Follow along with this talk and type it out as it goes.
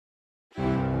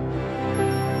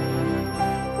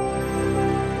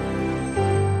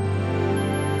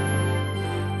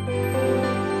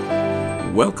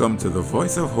Welcome to the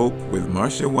Voice of Hope with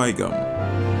Marcia Wygum.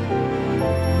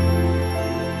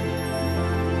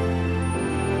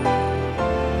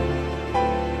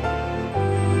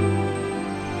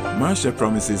 Marcia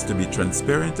promises to be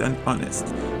transparent and honest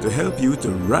to help you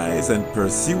to rise and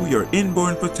pursue your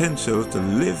inborn potential to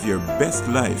live your best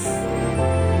life.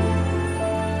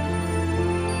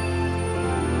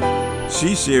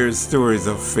 She shares stories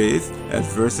of faith,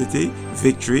 adversity,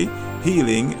 victory,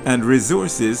 healing, and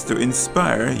resources to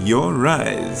inspire your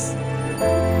rise.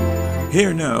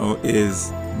 Here now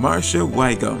is Marcia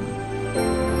Wygum.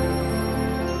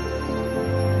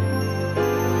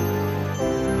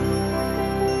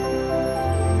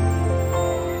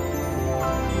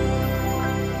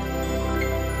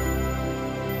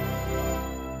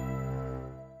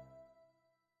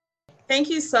 Thank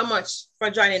you so much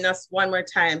for joining us one more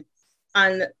time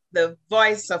on the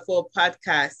Voice of Hope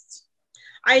podcast.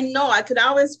 I know I could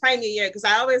always find you here because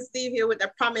I always leave you with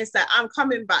the promise that I'm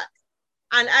coming back.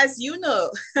 And as you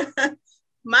know,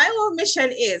 my whole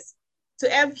mission is to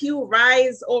help you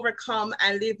rise, overcome,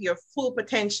 and live your full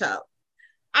potential.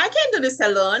 I can't do this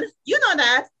alone. You know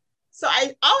that. So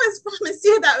I always promise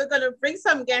you that we're going to bring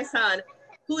some guests on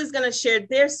who is going to share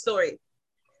their story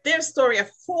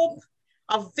of hope,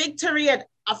 of victory,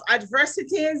 of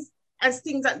adversities, and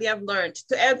things that they have learned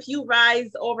to help you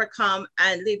rise, overcome,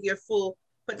 and live your full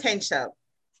potential.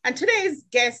 And today's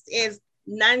guest is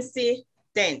Nancy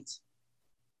Dent.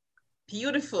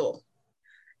 Beautiful.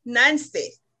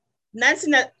 Nancy is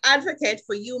an advocate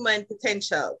for human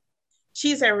potential.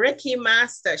 She's a Reiki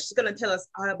master. She's going to tell us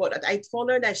all about it. I told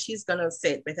her that she's going to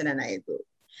say it better than I do.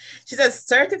 She's a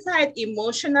certified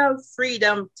emotional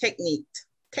freedom technique.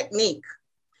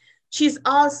 She's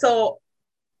also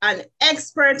an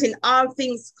expert in all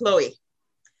things Chloe.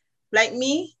 Like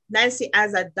me, Nancy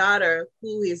has a daughter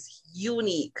who is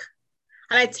unique.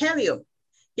 And I tell you,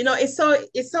 it's so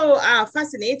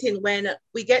fascinating when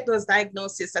we get those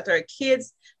diagnoses that our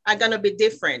kids are going to be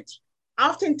different.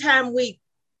 Oftentimes we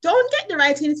don't get the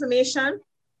right information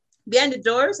behind the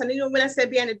doors. And when I say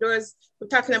behind the doors, we're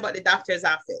talking about the doctor's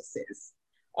offices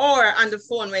or on the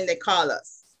phone when they call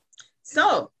us.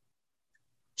 So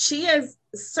she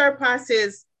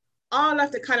surpasses all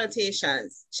of the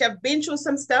connotations. She have been through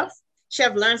some stuff. She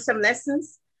have learned some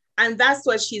lessons. And that's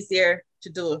what she's here to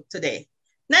do today.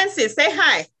 Nancy, say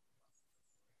hi.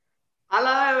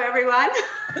 Hello, everyone.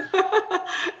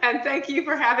 And thank you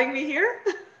for having me here.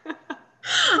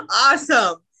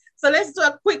 Awesome. So let's do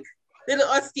a quick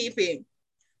little housekeeping.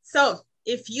 So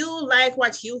if you like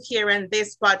what you hear in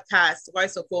this podcast,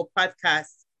 Voice of Hope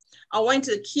podcast, I want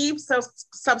you to keep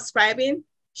subscribing,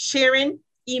 sharing,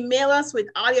 email us with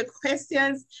all your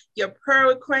questions, your prayer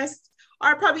requests,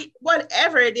 or probably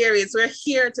whatever there is. We're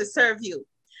here to serve you.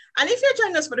 And if you're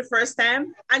joining us for the first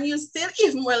time and you still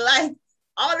even more like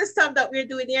all the stuff that we're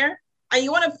doing here, and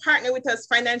you want to partner with us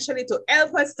financially to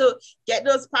help us to get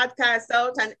those podcasts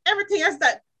out and everything else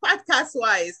that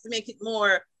podcast-wise to make it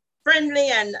more friendly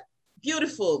and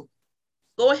beautiful,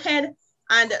 go ahead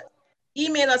and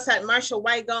email us at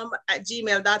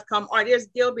marciawygum@gmail.com, or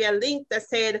there'll be a link that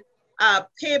said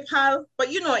PayPal, but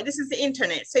this is the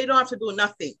internet, so you don't have to do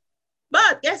nothing.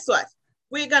 But guess what?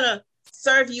 We're going to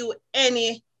serve you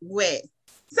anyway.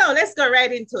 So let's go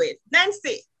right into it.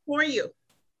 Nancy, who are you?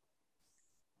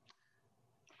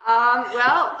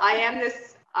 Well,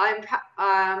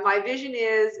 my vision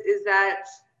is that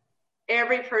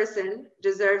every person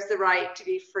deserves the right to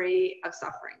be free of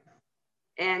suffering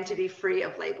and to be free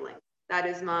of labeling. That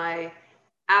is my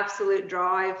absolute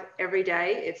drive every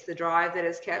day. It's the drive that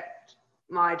has kept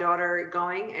my daughter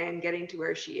going and getting to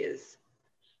where she is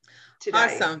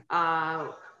today. Awesome.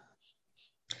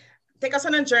 Take us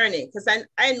on a journey, because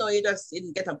I know you just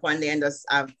didn't get up one day and just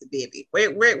have the baby.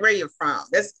 Where are you from?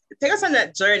 Take us on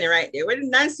that journey right there. Where did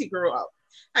Nancy grow up?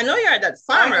 I know you're that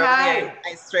farmer over there in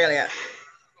Australia.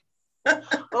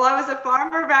 Well, I was a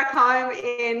farmer back home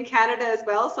in Canada as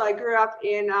well. So I grew up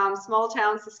in small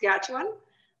town Saskatchewan,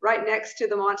 right next to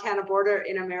the Montana border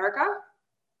in America.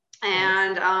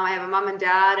 And I have a mom and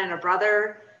dad and a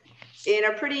brother in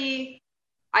a pretty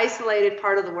isolated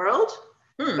part of the world.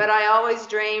 But I always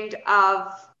dreamed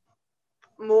of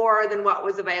more than what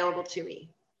was available to me.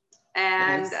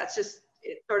 And that's just,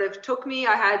 it sort of took me.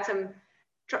 I had some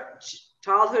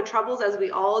childhood troubles, as we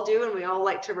all do, and we all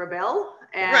like to rebel.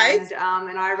 And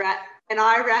and I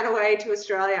ran away to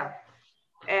Australia.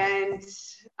 And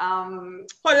how long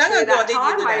ago did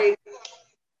you do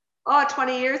that?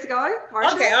 20 years ago,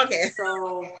 Marcia. Okay.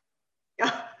 So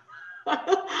yeah.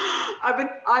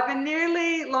 I've been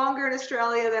nearly longer in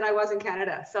Australia than I was in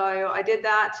Canada. So I did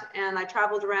that, and I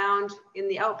traveled around in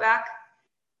the outback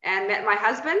and met my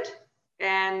husband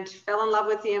and fell in love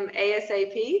with him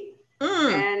ASAP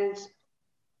and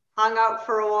hung out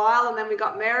for a while. And then we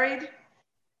got married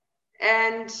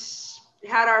and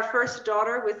had our first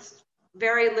daughter with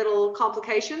very little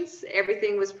complications.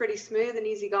 Everything was pretty smooth and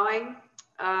easygoing.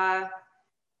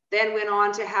 Then went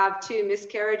on to have 2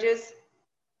 miscarriages,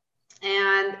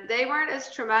 and they weren't as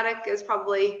traumatic as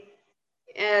probably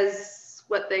as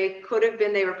what they could have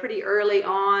been. They were pretty early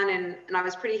on, and I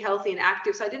was pretty healthy and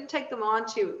active, so I didn't take them on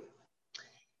too,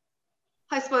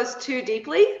 I suppose, too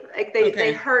deeply. Like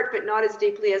they hurt, but not as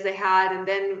deeply as they had. And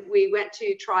then we went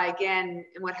to try again,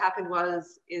 and what happened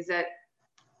is that,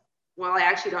 well, I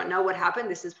actually don't know what happened.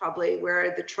 This is probably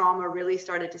where the trauma really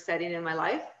started to set in my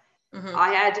life.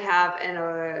 I had to have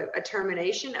a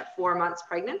termination at 4 months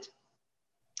pregnant,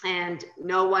 and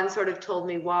no one sort of told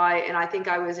me why. And I think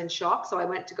I was in shock. So I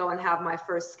went to go and have my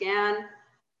first scan.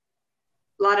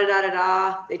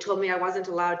 They told me I wasn't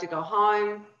allowed to go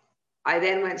home. I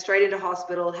then went straight into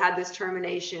hospital, had this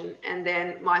termination, and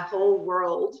then my whole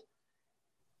world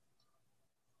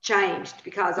changed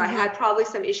because I had probably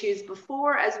some issues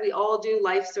before. As we all do,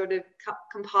 life sort of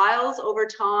compiles over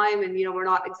time, and we're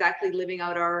not exactly living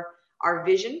out our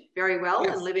vision very well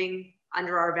and living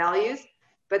under our values.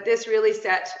 But this really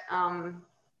set, well,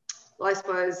 I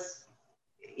suppose,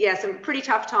 some pretty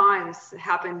tough times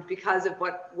happened because of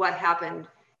what happened,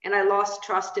 and I lost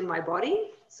trust in my body.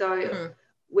 So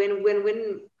when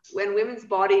women's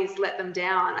bodies let them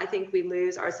down, I think we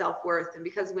lose our self-worth. And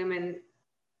because women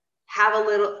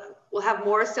will have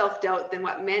more self-doubt than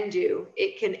what men do,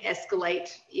 it can escalate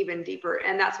even deeper.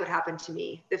 And that's what happened to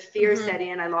me. The fear set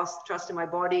in, I lost trust in my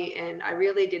body, and I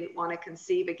really didn't want to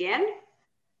conceive again.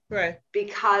 Right.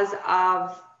 Because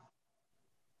of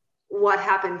what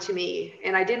happened to me.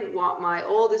 And I didn't want my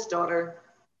oldest daughter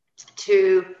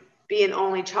to be an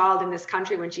only child in this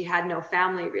country when she had no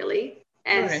family, really.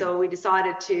 And so we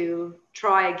decided to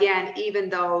try again, even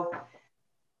though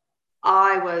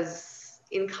I was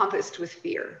encompassed with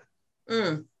fear.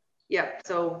 Yep.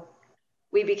 So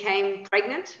we became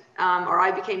pregnant, or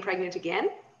I became pregnant again.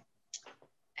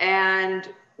 And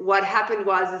what happened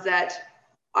is that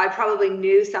I probably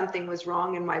knew something was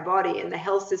wrong in my body, and the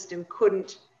health system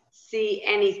couldn't see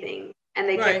anything. And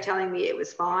they kept telling me it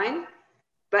was fine,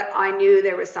 but I knew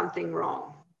there was something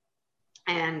wrong.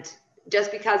 And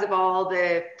just because of all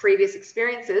the previous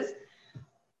experiences,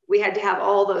 we had to have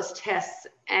all those tests,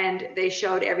 and they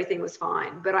showed everything was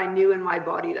fine. But I knew in my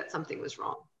body that something was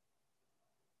wrong.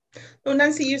 So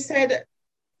Nancy, you said,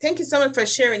 thank you so much for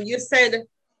sharing. You said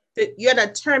that you had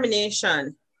a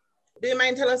termination. Do you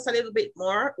mind telling us a little bit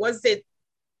more? Was it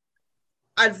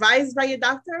advised by your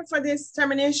doctor for this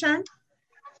termination?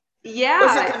 Yeah.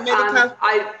 Was it a medical?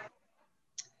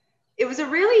 It was a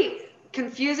really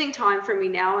confusing time for me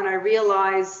now, and I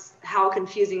realize how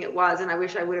confusing it was, and I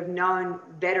wish I would have known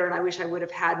better, and I wish I would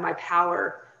have had my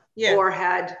power or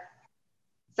had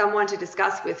someone to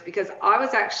discuss with, because I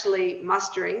was actually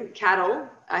mustering cattle.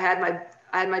 I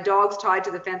had my dogs tied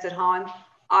to the fence at home.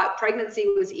 Pregnancy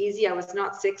was easy. I was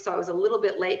not sick, so I was a little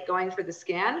bit late going for the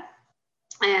scan,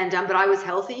 and but I was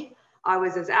healthy. I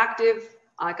was as active.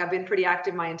 Like, I've been pretty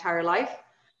active my entire life.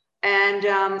 And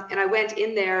I went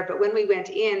in there, but when we went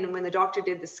in, when the doctor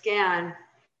did the scan,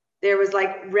 there was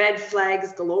like red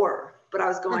flags galore. But I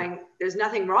was going, there's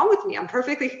nothing wrong with me. I'm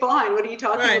perfectly fine. What are you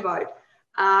talking about?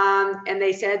 And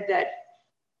they said that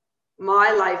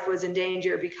my life was in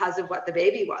danger because of what the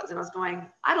baby was. And I was going,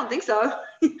 I don't think so.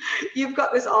 You've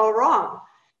got this all wrong.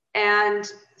 And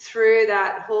through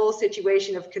that whole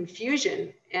situation of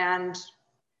confusion, and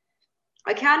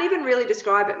I can't even really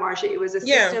describe it, Marcia. It was a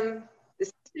system. The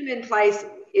system in place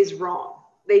is wrong.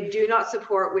 They do not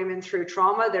support women through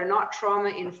trauma. They're not trauma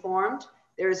informed.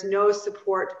 There is no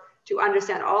support to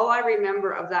understand. All I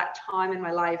remember of that time in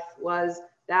my life was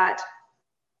that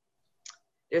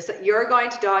you're going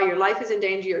to die. Your life is in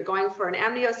danger. You're going for an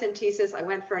amniocentesis. I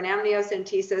went for an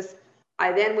amniocentesis.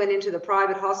 I then went into the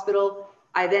private hospital.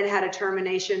 I then had a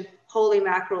termination. Holy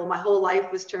mackerel, my whole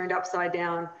life was turned upside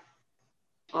down.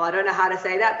 Well, I don't know how to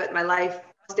say that, but my life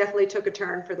definitely took a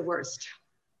turn for the worst.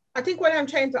 I think what I'm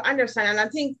trying to understand, and I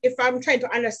think if I'm trying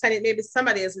to understand it, maybe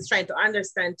somebody else is trying to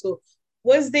understand too,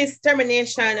 was this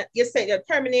termination, you said the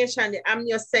termination, the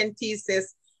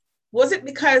amniocentesis, was it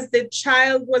because the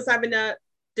child was having a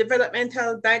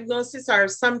developmental diagnosis or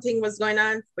something was going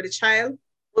on with the child?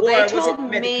 Well, or was it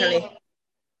medically?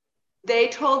 They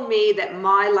told me that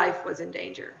my life was in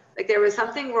danger. Like, there was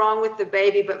something wrong with the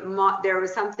baby, but there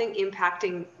was something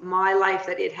impacting my life,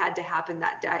 that it had to happen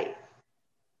that day.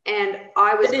 And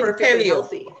I was perfectly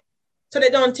healthy. So they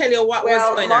don't tell you what was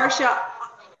going Marcia, on?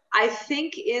 I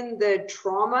think in the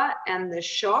trauma and the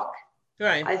shock,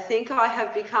 Right. I think I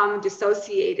have become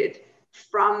dissociated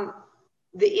from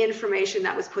the information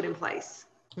that was put in place.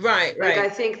 Right, Like, right. I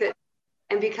think that,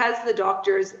 and because the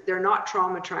doctors, they're not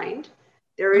trauma trained,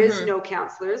 there is no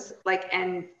counselors, like,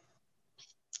 and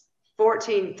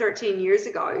 13 years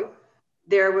ago,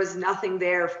 there was nothing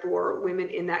there for women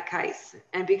in that case.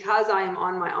 And because I am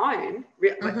on my own,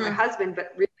 with my husband,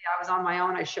 but really I was on my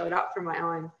own, I showed up for my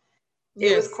own.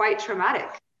 It was quite traumatic.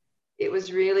 It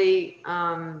was really,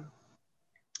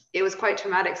 it was quite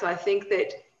traumatic. So I think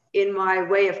that in my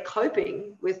way of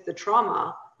coping with the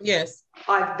trauma, yes,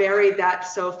 I've buried that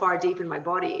so far deep in my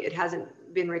body, it hasn't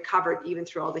been recovered even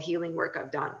through all the healing work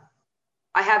I've done.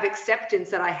 I have acceptance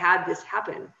that I had this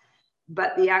happen,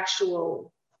 but the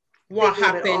actual what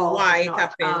happened, why it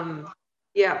happened,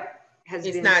 has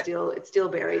been still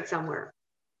buried somewhere.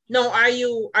 No, are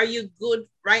you good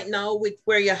right now with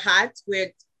where you're at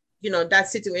with, that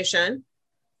situation?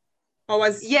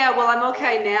 Well, I'm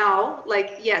okay now.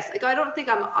 Like, yes, like, I don't think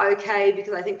I'm okay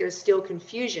because I think there's still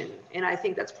confusion. And I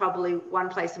think that's probably one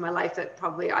place in my life that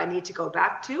probably I need to go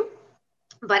back to.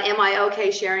 But am I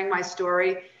okay sharing my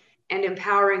story and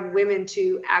empowering women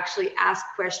to actually ask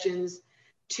questions,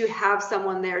 to have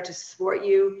someone there to support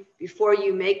you before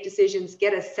you make decisions,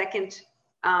 get a second,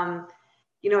 a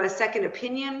second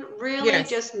opinion, really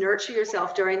just nurture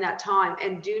yourself during that time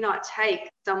and do not take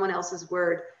someone else's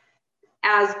word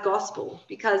as gospel,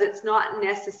 because it's not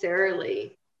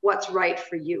necessarily what's right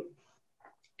for you.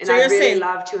 And so I really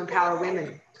love to empower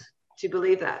women to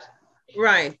believe that.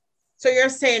 Right. So you're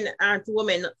saying the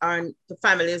women and the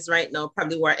families right now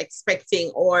probably were expecting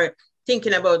or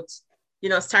thinking about,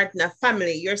 starting a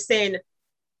family. You're saying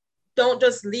don't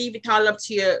just leave it all up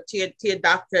to your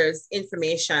doctor's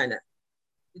information.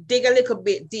 Dig a little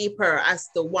bit deeper as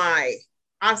to why,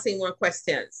 asking more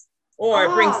questions,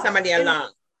 or bring somebody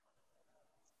along.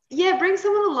 Yeah, bring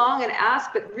someone along and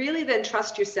ask, but really then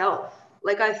trust yourself.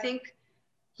 Like, I think,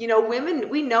 women,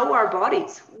 we know our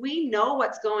bodies. We know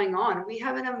what's going on. We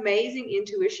have an amazing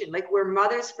intuition. Like, we're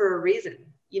mothers for a reason,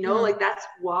 like that's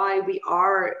why we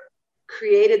are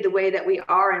created the way that we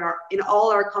are in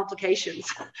all our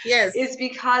complications. Yes. It's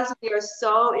because we are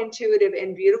so intuitive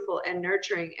and beautiful and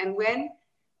nurturing. And when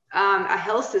a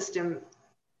health system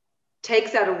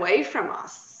takes that away from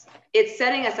us, it's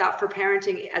setting us up for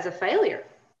parenting as a failure.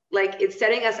 Like, it's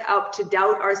setting us up to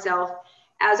doubt ourselves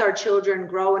as our children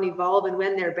grow and evolve, and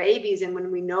when they're babies, and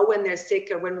when we know when they're sick,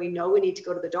 or when we know we need to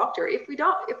go to the doctor. If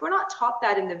we're not taught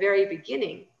that in the very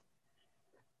beginning,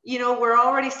 we're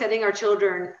already setting our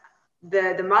children,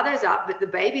 the mothers up, but the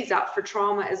babies up for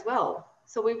trauma as well.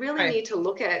 So we really need to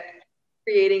look at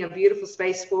creating a beautiful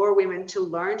space for women to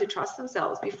learn to trust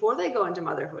themselves before they go into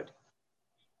motherhood.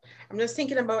 I'm just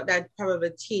thinking about that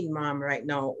probably teen mom right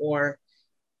now, or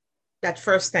that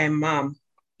first time mom,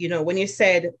 when you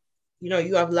said,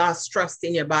 you have lost trust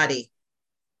in your body.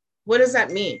 What does that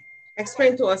mean?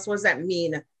 Explain to us, what does that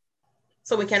mean?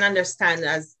 So we can understand,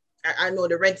 as I know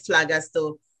the red flag as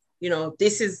to,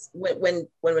 this is when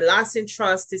we lost in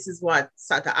trust, this is what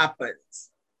sort of happens.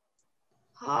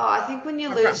 I think when you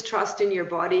lose trust in your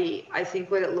body, I think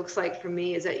what it looks like for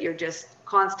me is that you're just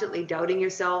constantly doubting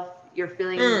yourself. You're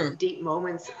feeling deep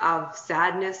moments of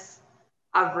sadness,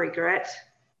 of regret,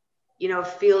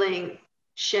 feeling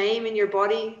shame in your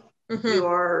body.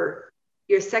 You're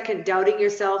second doubting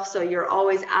yourself. So you're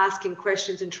always asking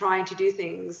questions and trying to do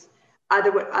things,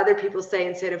 either what other people say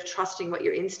instead of trusting what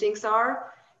your instincts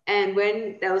are. And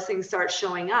when those things start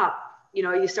showing up,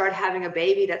 you start having a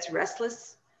baby that's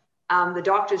restless. The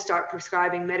doctors start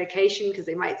prescribing medication because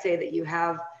they might say that you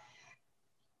have,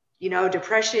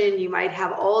 depression. You might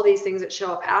have all these things that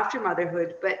show up after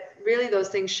motherhood, but really those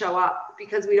things show up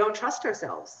because we don't trust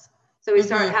ourselves. So we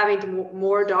start having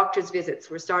more doctor's visits.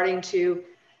 We're starting to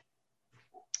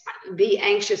be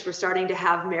anxious. We're starting to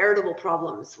have marital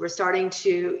problems. We're starting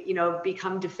to,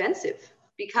 become defensive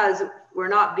because we're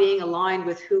not being aligned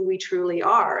with who we truly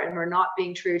are. And we're not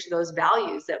being true to those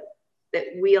values that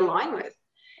we align with.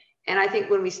 And I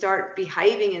think when we start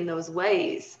behaving in those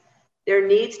ways, there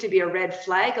needs to be a red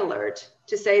flag alert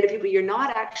to say to people, you're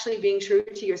not actually being true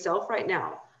to yourself right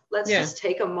now. Let's just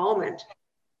take a moment.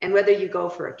 And whether you go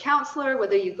for a counselor,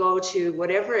 whether you go to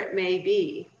whatever it may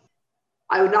be,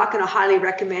 I'm not going to highly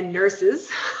recommend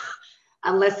nurses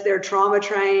unless they're trauma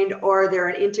trained or they're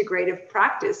an integrative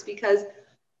practice, because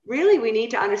really we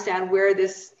need to understand where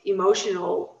this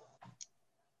emotional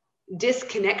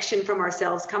disconnection from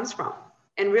ourselves comes from.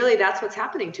 And really that's what's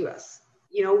happening to us.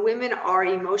 Women are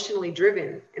emotionally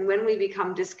driven. And when we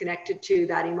become disconnected to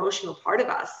that emotional part of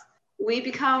us, we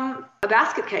become a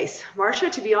basket case,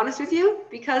 Marsha, to be honest with you,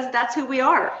 because that's who we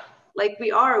are. Like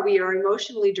we are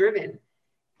emotionally driven.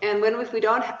 And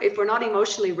if we're not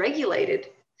emotionally regulated,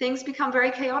 things become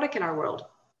very chaotic in our world.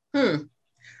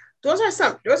 Those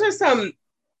are some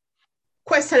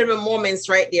questionable moments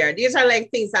right there. These are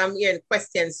like things I'm hearing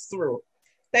questions through.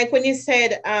 Like when you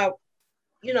said,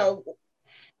 you know,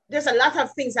 there's a lot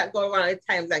of things that go on at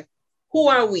times, like who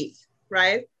are we,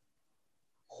 right?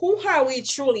 Who are we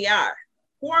truly are?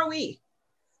 Who are we?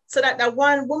 So that the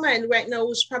one woman right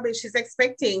now, she's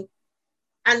expecting,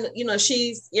 and you know,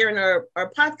 she's hearing our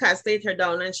podcast later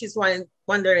down, and she's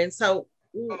wondering, so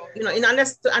you know,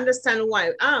 to understand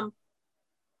why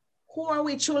who are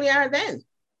we truly are then?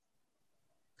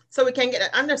 So we can get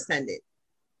an understanding.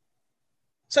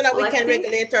 So that we can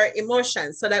regulate our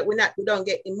emotions, so that we don't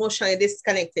get emotionally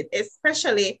disconnected,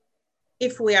 especially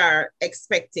if we are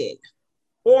expecting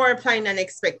or planning on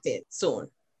expecting soon.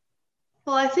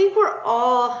 Well, I think we're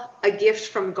all a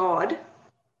gift from God.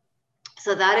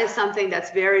 So that is something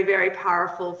that's very, very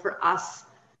powerful for us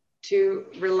to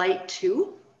relate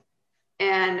to.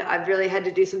 And I've really had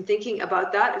to do some thinking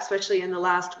about that, especially in the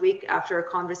last week after a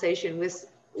conversation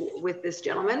with this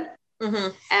gentleman.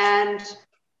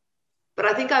 But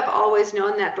I think I've always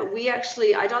known that, but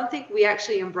I don't think we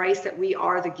actually embrace that we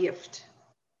are the gift.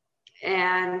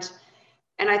 And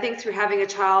I think through having a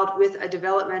child with a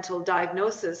developmental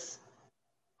diagnosis,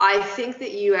 I think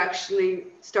that you actually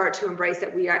start to embrace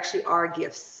that we actually are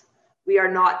gifts. We are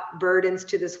not burdens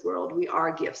to this world. We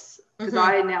are gifts. Because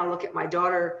I now look at my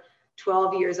daughter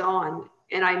 12 years on,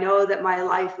 and I know that my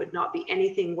life would not be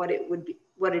anything what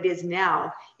it is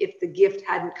now if the gift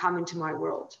hadn't come into my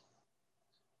world.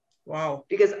 Wow.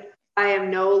 Because I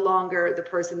am no longer the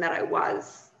person that I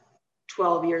was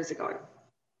 12 years ago.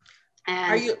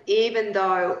 And even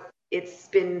though it's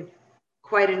been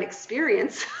quite an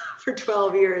experience for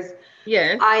 12 years,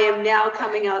 I am now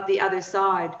coming out the other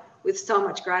side with so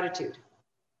much gratitude.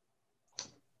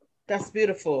 That's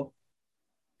beautiful.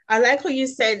 I like how you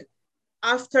said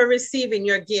after receiving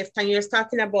your gift, and you're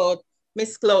talking about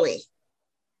Miss Chloe,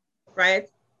 right?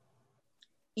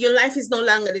 Your life is no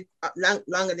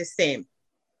longer the same.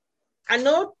 I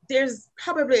know there's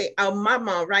probably a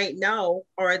mama right now,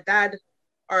 or a dad,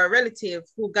 or a relative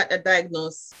who got a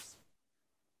diagnosis,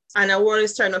 and our world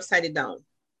is turned upside down.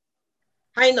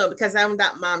 I know, because I'm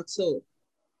that mom too.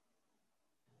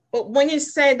 But when you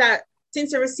say that,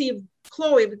 since you received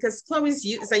Chloe, because Chloe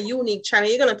is a unique child,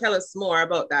 you're going to tell us more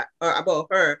about that, or about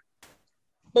her.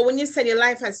 But when you said your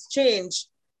life has changed,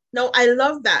 no, I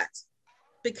love that.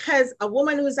 Because a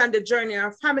woman who's on the journey, or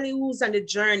a family who's on the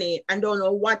journey and don't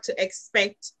know what to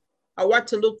expect or what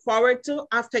to look forward to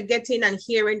after getting and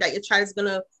hearing that your child is going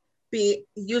to be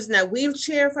using a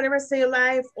wheelchair for the rest of your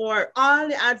life, or all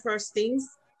the adverse things,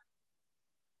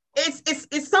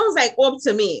 it sounds like hope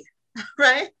to me,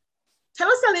 right? Tell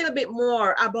us a little bit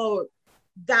more about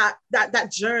that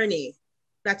journey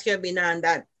that you've been on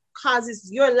that causes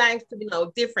your life to be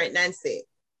now different, Nancy.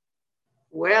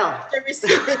 Well,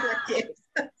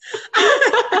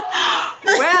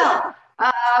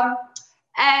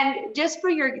 and just for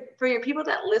your people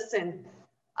that listen,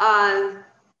 a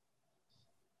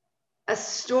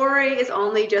story is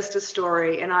only just a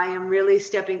story, and I am really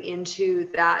stepping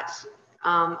into that.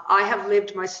 I have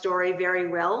lived my story very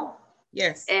well.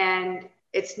 Yes. And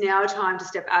it's now time to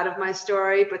step out of my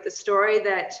story, but the story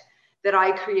that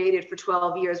I created for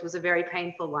 12 years was a very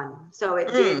painful one. So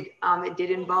it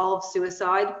did involve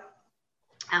suicide.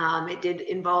 It did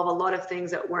involve a lot of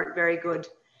things that weren't very good.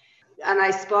 And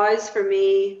I suppose for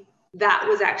me, that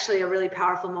was actually a really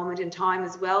powerful moment in time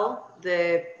as well.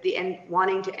 The end,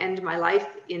 wanting to end my life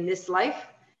in this life,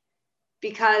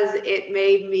 because it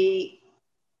made me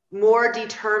more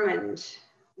determined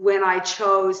when I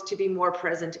chose to be more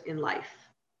present in life.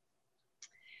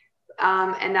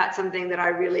 And that's something that I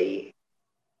really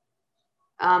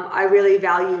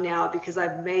value now, because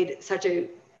I made such a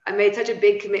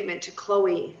big commitment to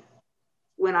Chloe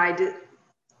when I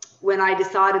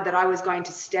decided that I was going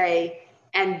to stay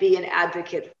and be an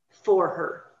advocate for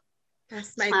her.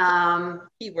 That's my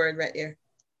keyword right there.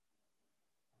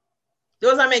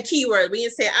 Those are my keywords.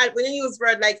 When you use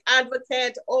word like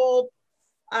advocate, all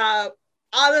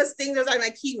those things, those are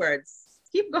my keywords.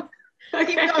 Keep going.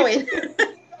 Keep going.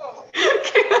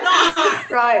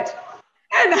 Right.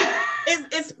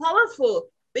 It's powerful,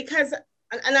 because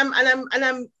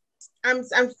I'm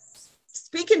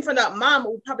speaking for that mom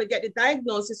who probably get the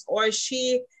diagnosis, or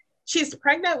she's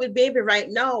pregnant with baby right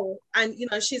now, and you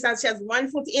know she has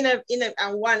one foot in and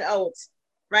one out,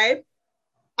 right?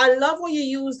 I love when you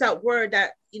use that word,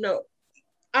 that you know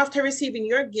after receiving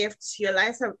your gifts, your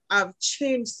life have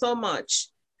changed so much,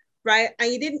 right?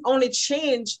 And you didn't only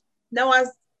change. Now I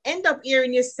end up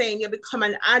hearing you saying you become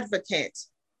an advocate.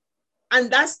 And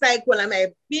that's like one of my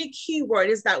big keyword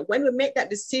is that when we make that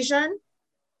decision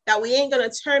that we ain't going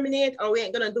to terminate or we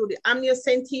ain't going to do the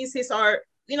amniocentesis or,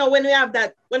 you know, when we have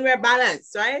that, when we're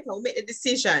balanced, right? We'll make the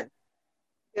decision.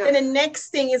 Yeah. Then the next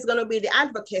thing is going to be the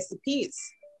advocacy piece.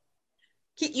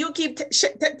 Keep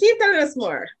telling us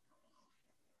more.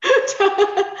 You're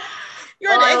the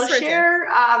expert. I'll share,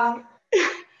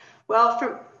 well,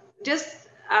 from just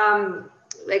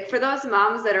like for those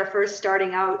moms that are first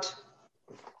starting out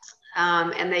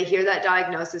and they hear that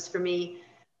diagnosis, for me,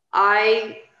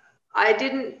 I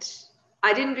didn't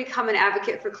become an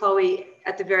advocate for Chloe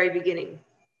at the very beginning.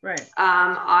 Right.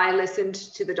 I listened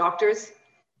to the doctors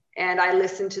and I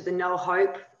listened to the no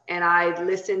hope and I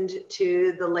listened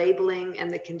to the labeling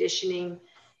and the conditioning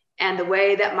and the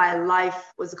way that my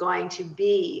life was going to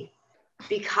be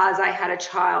because I had a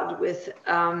child with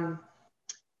a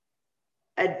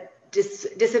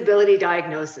disability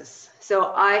diagnosis.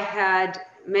 So I had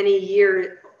many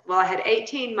years, well, I had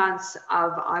 18 months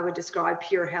of, I would describe,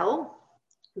 pure hell,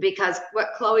 because what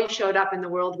Chloe showed up in the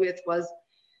world with was,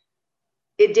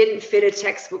 it didn't fit a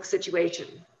textbook situation.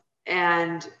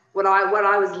 And what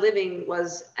I was living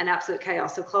was an absolute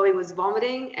chaos. So Chloe was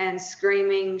vomiting and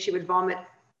screaming. She would vomit,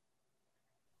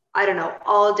 I don't know,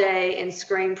 all day and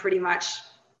scream pretty much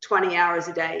 20 hours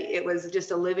a day. It was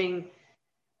just a living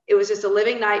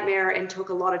nightmare and took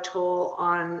a lot of toll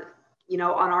on, you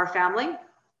know, on our family.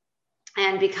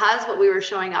 And because what we were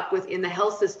showing up with in the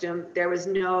health system, there was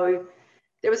no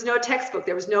textbook,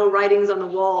 there was no writings on the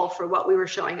wall for what we were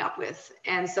showing up with.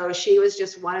 And so she was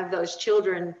just one of those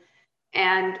children.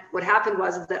 And what happened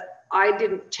was that I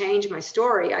didn't change my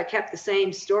story. I kept the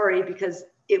same story because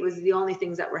it was the only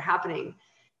things that were happening.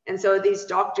 And so these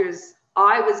doctors,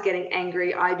 I was getting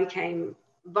angry. I became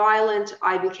violent.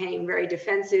 I became very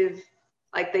defensive.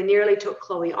 Like they nearly took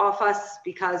Chloe off us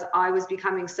because I was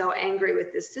becoming so angry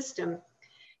with this system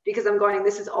because I'm going,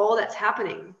 this is all that's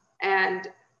happening. And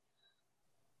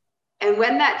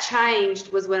when that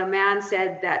changed was when a man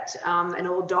said that an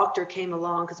old doctor came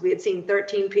along, because we had seen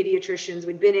 13 pediatricians.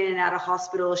 We'd been in and out of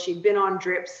hospital. She'd been on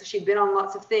drips. She'd been on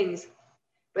lots of things.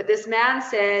 But this man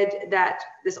said that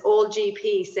this old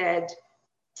GP said,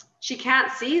 she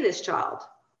can't see this child.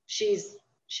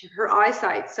 Her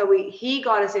eyesight. So he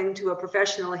got us into a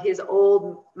professional, his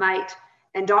old mate,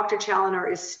 and Dr. Challoner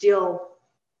is still,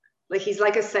 like, he's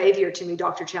like a savior to me,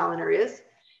 Dr. Challoner is.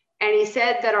 And he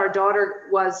said that our daughter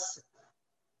was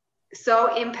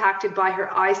so impacted by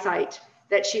her eyesight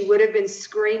that she would have been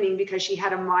screaming because she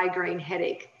had a migraine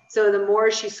headache. So the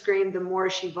more she screamed, the more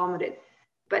she vomited.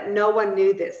 But no one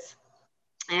knew this.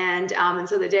 And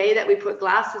so the day that we put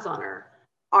glasses on her,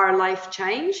 our life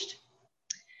changed.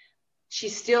 She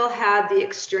still had the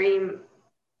extreme,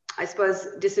 I suppose,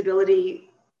 disability,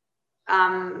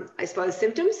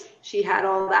 symptoms. She had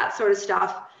all that sort of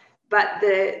stuff, but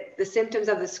the symptoms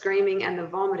of the screaming and the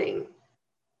vomiting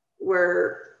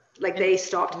were like they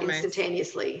stopped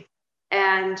instantaneously.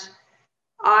 And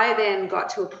I then got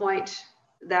to a point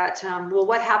that,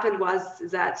 what happened was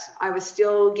that I was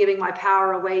still giving my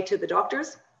power away to the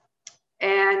doctors.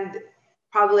 And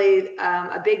probably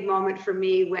a big moment for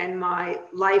me when my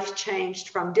life changed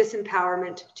from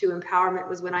disempowerment to empowerment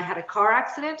was when I had a car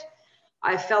accident.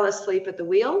 I fell asleep at the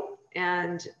wheel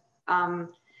and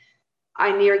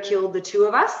I near killed the two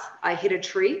of us. I hit a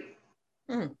tree.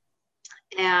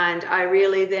 And I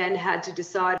really then had to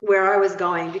decide where I was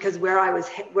going, because where I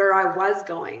was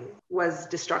going was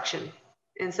destruction.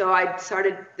 And so I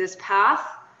started this path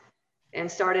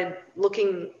and started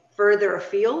looking further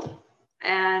afield,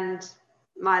 and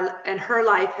her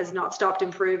life has not stopped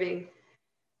improving.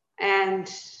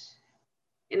 And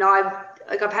you know,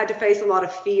 I've had to face a lot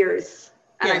of fears,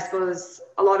 and yes, I suppose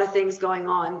a lot of things going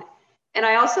on. And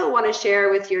I also want to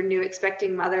share with your new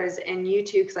expecting mothers, and you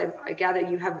too, because I gather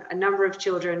you have a number of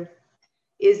children,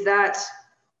 is that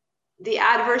the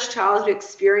adverse childhood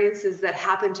experiences that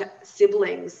happen to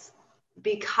siblings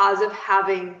because of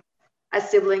having a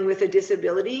sibling with a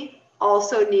disability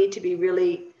also need to be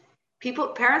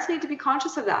parents need to be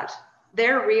conscious of that.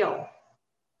 They're real.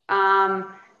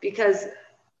 Because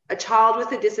a child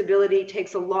with a disability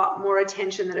takes a lot more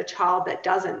attention than a child that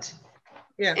doesn't.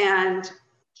 Yeah. And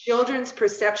children's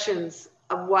perceptions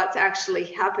of what's actually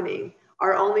happening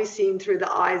are only seen through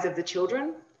the eyes of the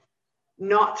children,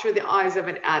 not through the eyes of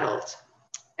an adult.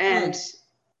 And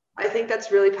I think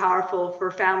that's really powerful for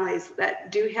families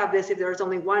that do have this. If there's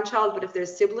only one child, but if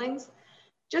there's siblings,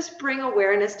 just bring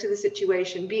awareness to the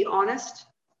situation. Be honest.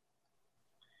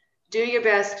 do your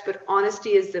best, but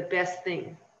honesty is the best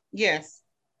thing. Yes.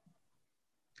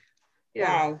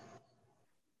 Yeah. Wow.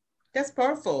 That's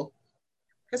powerful.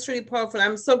 That's really powerful.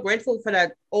 I'm so grateful for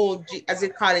that old, as you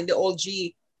call it, the old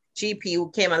GP who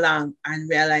came along and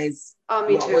realized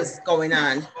Me what too. was going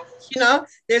on. You know,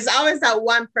 there's always that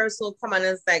one person who come on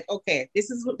and it's like, okay,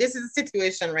 this is the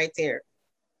situation right here.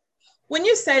 When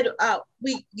you said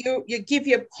you give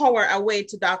your power away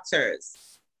to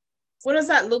doctors, what does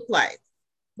that look like?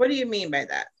 What do you mean by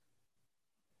that?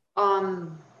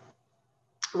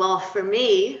 Well, for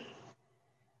me,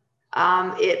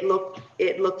 it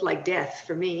looked like death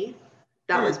for me.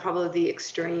 That was probably the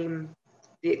extreme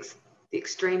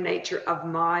nature of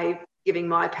my giving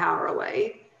my power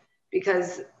away,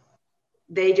 because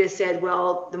they just said,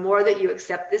 well, the more that you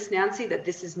accept this, Nancy, that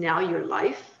this is now your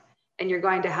life and you're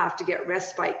going to have to get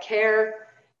respite care.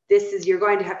 You're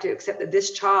going to have to accept that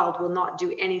this child will not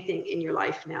do anything in your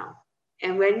life now.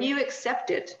 And when you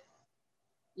accept it,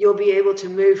 you'll be able to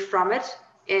move from it,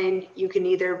 and you can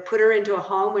either put her into a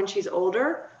home when she's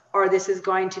older, or this is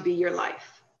going to be your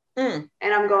life. And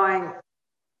I'm going,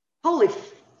 holy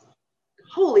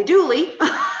dooly.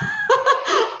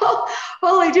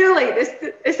 Holy dooly,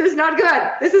 this is not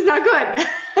good. This is not good.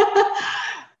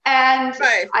 And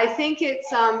right. I think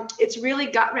it's really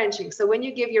gut-wrenching. So when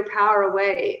you give your power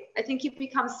away, I think you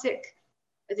become sick.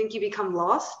 I think you become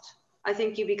lost. I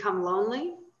think you become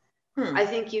lonely. I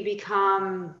think you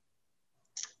become,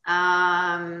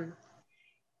 for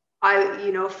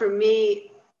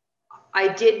me, I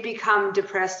did become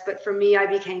depressed, but for me, I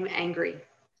became angry.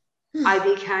 I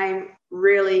became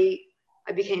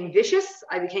vicious.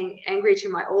 I became angry to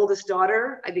my oldest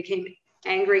daughter. I became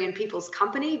angry in people's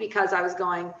company because I was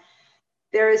going,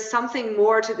 there is something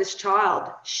more to this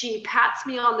child. She pats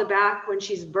me on the back when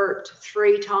she's burped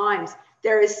 3 times.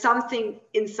 There is something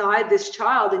inside this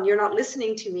child, and you're not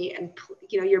listening to me, and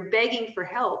you're begging for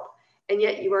help, and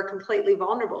yet you are completely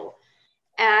vulnerable.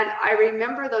 And I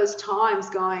remember those times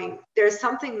going, there's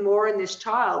something more in this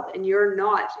child, and you're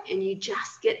not, and you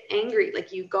just get angry.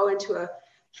 Like you go into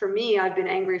for me, I've been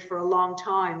angry for a long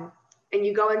time, and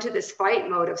you go into this fight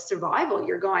mode of survival.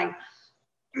 You're going,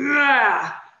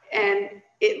 ugh! And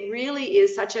it really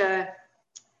is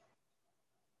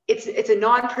it's a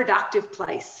non-productive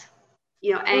place.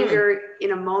 Anger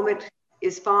in a moment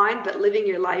is fine, but living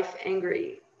your life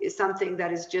angry is something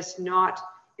that is just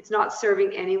it's not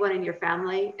serving anyone in your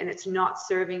family, and it's not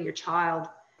serving your child,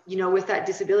 with that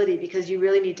disability, because you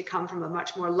really need to come from a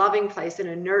much more loving place and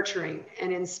a nurturing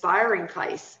and inspiring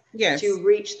place to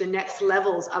reach the next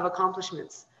levels of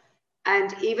accomplishments.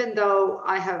 And even though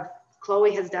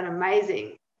Chloe has done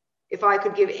amazing, if I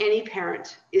could give any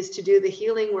parent, is to do the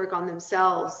healing work on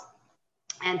themselves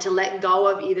and to let go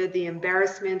of either the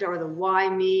embarrassment or the why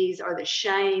me's or the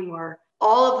shame or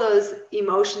all of those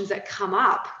emotions that come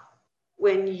up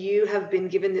when you have been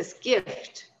given this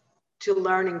gift to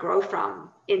learn and grow from,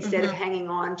 instead of hanging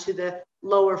on to the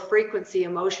lower frequency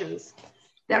emotions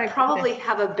that probably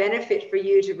have a benefit for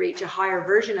you to reach a higher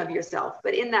version of yourself.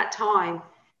 But in that time,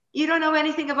 you don't know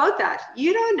anything about that.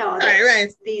 You don't know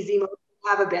that these emotions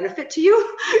have a benefit to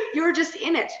you. You're just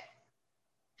in it.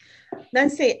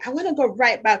 Nancy, I want to go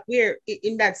right back where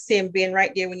in that same vein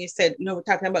right there when you said, we're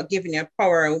talking about giving your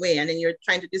power away, and then you're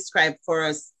trying to describe for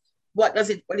us what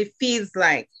it feels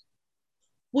like.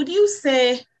 Would you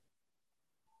say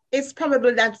it's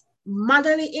probably that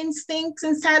motherly instincts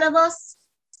inside of us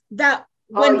that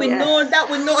when we know that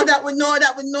we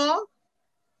know,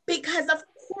 because of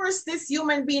course this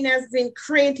human being has been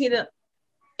created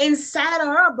inside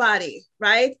our body,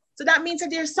 right? So that means that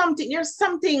there's some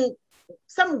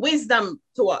wisdom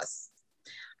to us.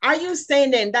 Are you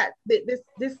saying then that this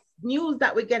news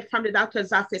that we get from the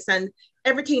doctor's office and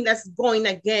everything that's going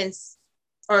against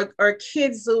our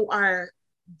kids who are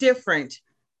different,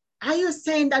 are you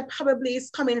saying that probably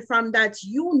is coming from that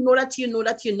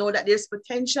that there's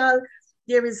potential,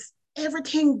 there is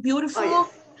everything beautiful,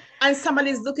 and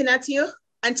somebody's looking at you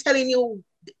and telling you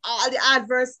all the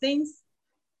adverse things?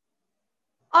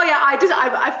 Oh yeah,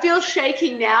 I feel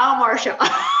shaky now, Marsha.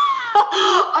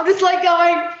 I'm just like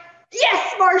going,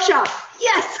 yes, Marsha,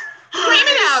 yes.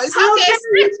 Screaming out. How can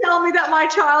you tell me that my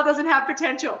child doesn't have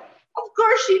potential? Of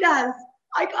course she does.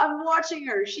 I'm watching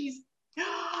her.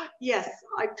 Yes,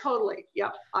 I totally,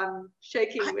 I'm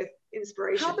shaking with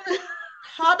inspiration.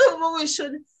 How do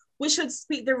we should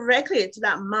speak directly to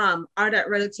that mom or that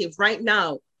relative right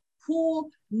now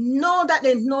who know that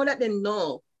they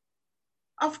know.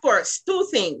 Of course, 2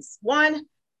 things. 1,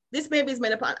 this baby is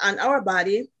made up on our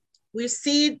body. We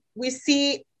hear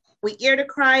the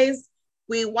cries,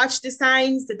 we watch the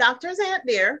signs, the doctors aren't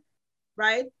there,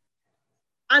 right?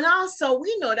 And also,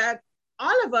 we know that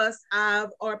all of us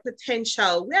have our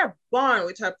potential. We are born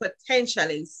with our potential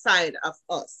inside of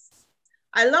us.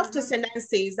 I love to say,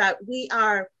 Nancy, is that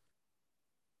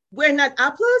we're not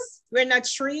apples, we're not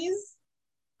trees,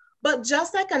 but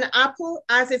just like an apple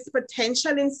has its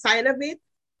potential inside of it,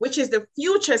 which is the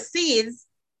future seeds,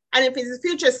 and if it's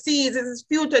future seeds, it's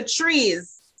future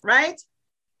trees, right?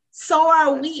 So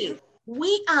are we.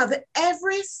 We have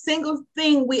every single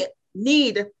thing we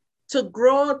need to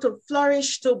grow, to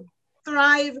flourish, to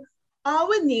thrive. All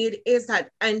we need is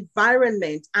that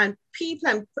environment and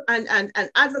people and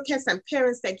advocates and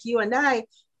parents like you and I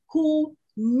who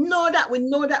know that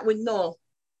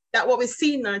what we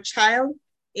see in our child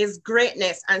is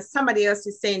greatness, and somebody else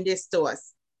is saying this to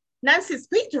us. Nancy,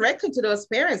 speak directly to those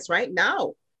parents right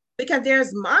now, because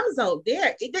there's moms out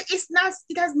there. It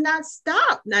does not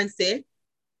stop, Nancy.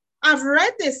 I've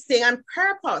read this thing on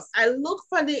purpose. I look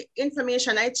for the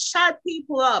information. I chat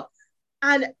people up.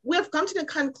 And we've come to the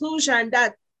conclusion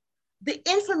that the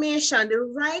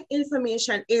right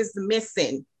information is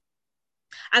missing.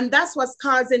 And that's what's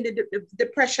causing the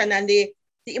depression and the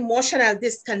emotional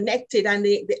disconnected and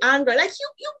the anger. Like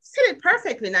you said it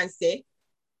perfectly, Nancy.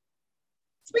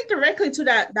 Speak directly to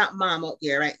that mom out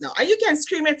there right now. And you can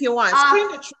scream if you want.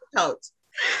 Scream the truth out.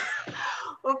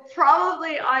 Well,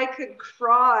 probably I could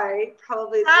cry.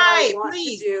 Probably is what I want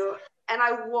to do. And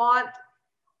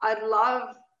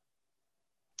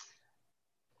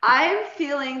I'm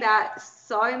feeling that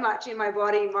so much in my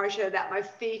body, Marcia, that my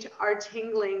feet are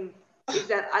tingling. Is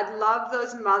that I'd love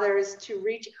those mothers to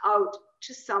reach out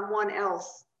to someone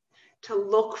else, to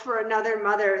look for another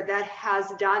mother that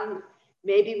has done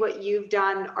maybe what you've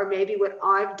done or maybe what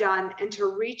I've done, and to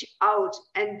reach out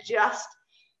and just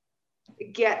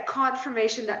get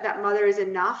confirmation that that mother is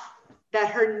enough,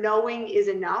 that her knowing is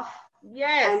enough.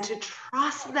 Yes. And to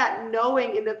trust that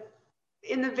knowing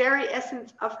in the very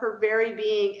essence of her very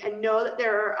being, and know that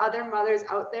there are other mothers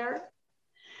out there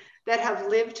that have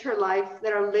lived her life,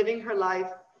 that are living her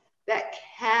life, that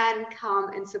can come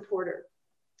and support her.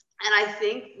 And I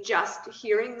think just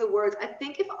hearing the words, I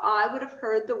think if I would have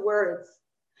heard the words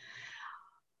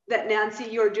that, Nancy,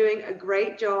 you're doing a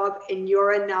great job and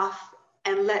you're enough,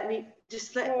 and let me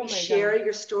share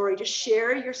your story. Just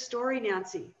share your story,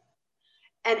 Nancy.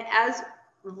 And as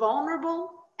vulnerable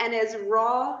and as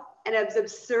raw and as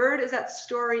absurd as that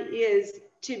story is,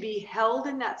 to be held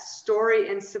in that story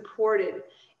and supported,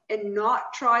 and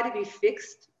not try to be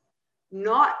fixed,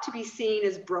 not to be seen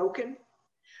as broken,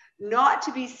 not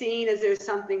to be seen as there's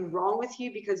something wrong with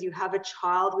you because you have a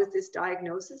child with this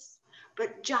diagnosis,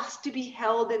 but just to be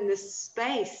held in this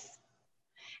space.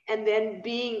 And then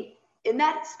being in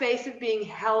that space of being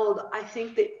held, I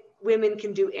think that women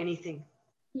can do anything.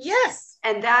 Yes.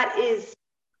 And that is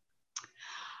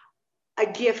a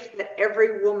gift that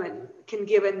every woman can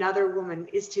give another woman,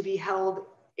 is to be held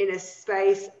in a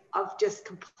space of just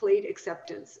complete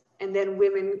acceptance. And then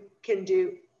women can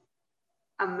do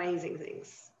amazing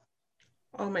things.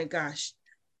 Oh my gosh.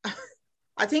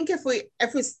 I think if we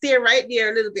stay right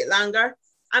there a little bit longer,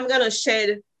 I'm going to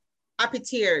shed happy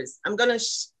tears. I'm going to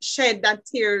shed that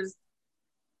tears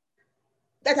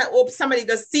that I hope somebody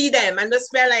does see them and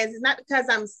just realize it's not because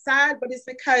I'm sad, but it's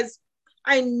because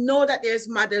I know that there's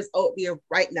mothers out there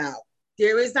right now.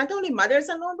 There is not only mothers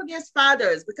alone, but there's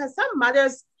fathers, because some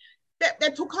mothers, they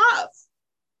took off.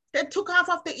 They took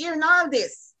off the ear and all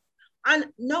this. And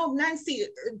no, Nancy,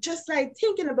 just like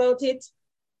thinking about it,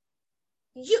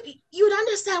 you'd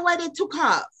understand why they took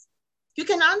off. You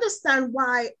can understand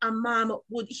why a mom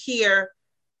would hear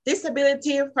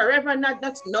disability forever, not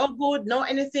no good, no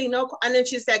anything, no, and then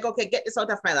she's like, okay, get this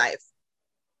out of my life,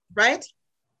 right?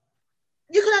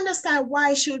 You can understand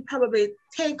why she would probably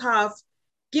take off,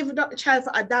 give the child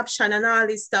for adoption and all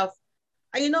this stuff.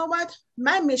 And you know what?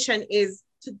 My mission is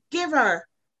to give her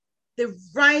the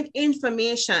right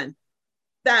information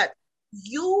that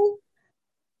you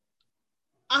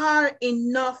are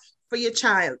enough for your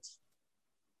child.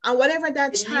 And whatever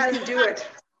that child can do it.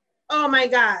 Oh my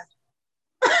God.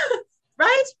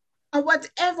 Right? And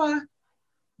whatever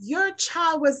your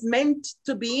child was meant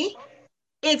to be,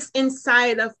 it's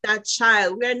inside of that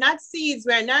child. We're not seeds,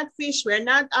 we're not fish, we're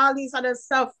not all these other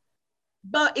stuff,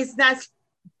 but it's not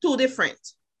too different.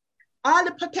 All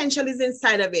the potential is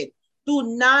inside of it.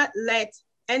 Do not let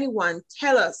anyone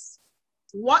tell us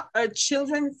what our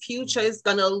children's future is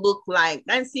gonna look like.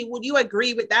 Nancy, would you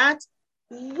agree with that?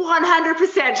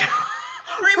 100%.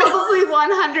 Probably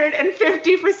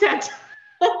 150%.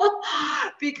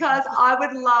 Because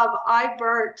I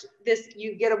burnt this,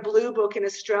 you get a blue book in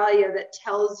Australia that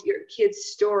tells your kid's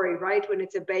story, right? When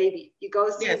it's a baby, you go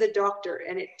see the doctor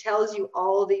and it tells you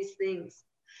all these things.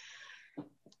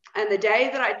 And the day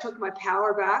that I took my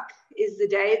power back is the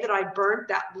day that I burnt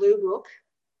that blue book.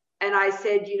 And I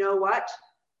said, you know what?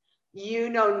 You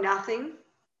know nothing.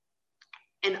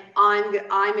 And I'm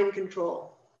in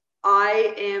control.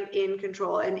 I am in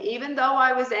control. And even though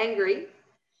I was angry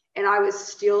and I was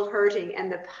still hurting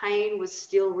and the pain was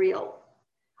still real,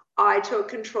 I took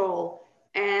control.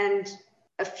 And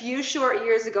a few short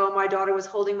years ago, my daughter was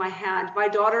holding my hand. My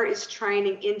daughter is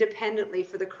training independently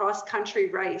for the cross-country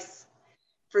race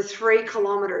for 3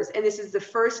 kilometers. And this is the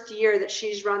first year that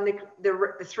she's run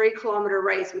the 3 kilometer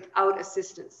race without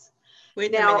assistance.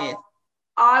 Wait a minute.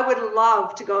 I would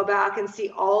love to go back and see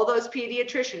all those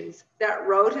pediatricians that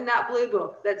wrote in that blue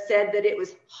book that said that it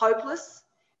was hopeless.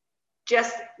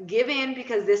 Just give in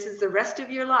because this is the rest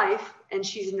of your life and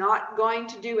she's not going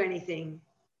to do anything.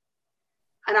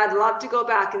 And I'd love to go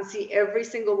back and see every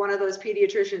single one of those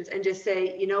pediatricians and just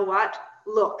say, you know what,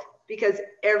 look, because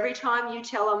every time you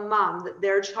tell a mom that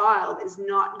their child is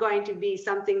not going to be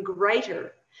something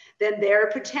greater than their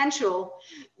potential,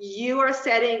 you are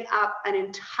setting up an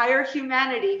entire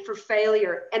humanity for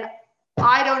failure. And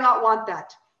I do not want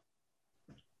that.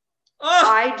 Oh,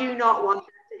 I do not want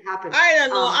that to happen. I don't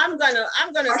know.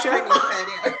 I'm gonna scream inside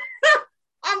here.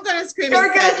 I'm gonna scream.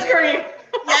 You're gonna scream.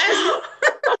 Yes.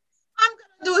 I'm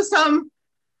gonna do some.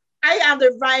 I have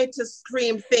the right to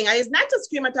scream thing. And it's not to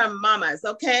scream at our mamas,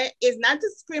 okay? It's not to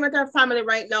scream at our family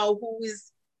right now who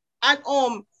is at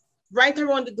home right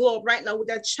around the globe right now with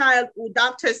a child who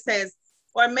doctor says,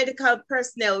 or medical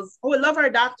personnel who love our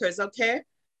doctors, okay?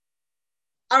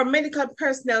 Our medical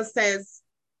personnel says,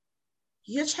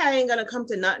 your child ain't gonna come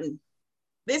to nothing.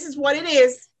 This is what it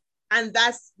is, and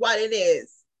that's what it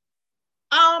is.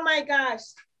 Oh my gosh.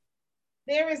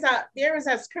 There is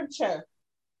a scripture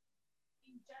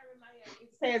in Jeremiah.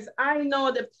 It says, I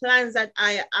know the plans that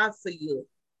I have for you.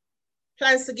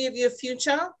 Plans to give you a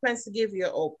future, plans to give you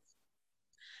hope.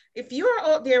 If you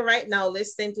are out there right now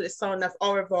listening to the sound of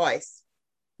our voice,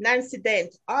 Nancy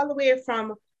Dent, all the way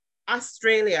from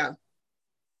Australia.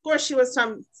 Of course, she was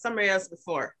from somewhere else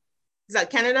before. Is that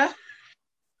Canada?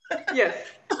 Yes.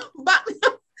 But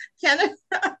Canada.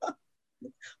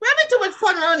 We're having too much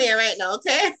fun around here right now,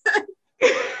 okay?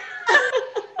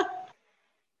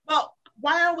 But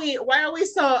why are we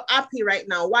so happy right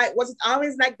now? Why was it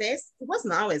always like this? It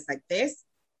wasn't always like this.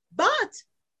 But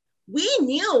we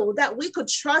knew that we could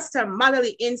trust our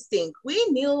motherly instinct. We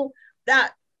knew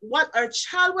that what our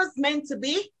child was meant to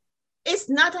be, it's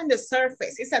not on the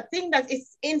surface. It's a thing that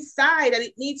is inside and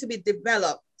it needs to be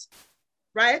developed,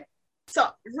 right? So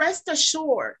rest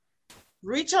assured,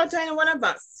 reach out to any one of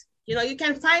us. You know, you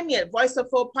can find me at Voice of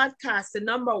Hope Podcast, the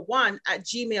 #1 at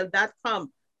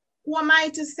gmail.com. Who am I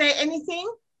to say anything?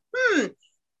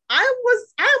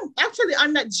 I'm actually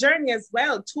on that journey as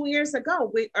well. 2 years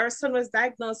ago, our son was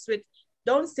diagnosed with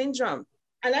Down syndrome.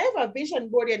 And I have a vision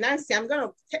board here. Nancy, I'm going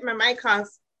to take my mic off.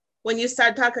 When you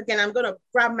start talking again, I'm going to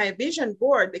grab my vision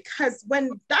board because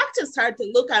when doctors start to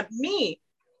look at me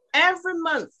every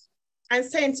month and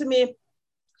saying to me,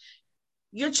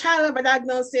 your child have a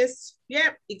diagnosis,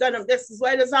 yep, this is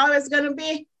what it's always going to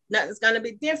be. Nothing's going to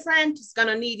be different. It's going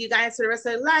to need you guys for the rest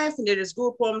of your life. And there's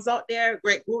group homes out there,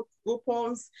 great group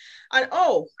homes. And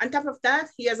on top of that,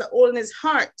 he has a hole in his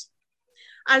heart.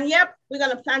 And yep, we're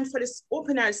going to plan for this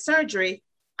open heart surgery.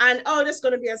 And there's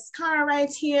going to be a scar right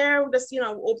here. We'll just,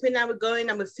 open and we're going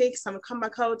and we fix and we come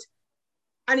back out.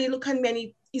 And he look at me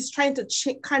and he's trying to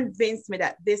convince me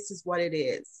that this is what it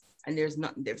is. And there's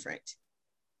nothing different.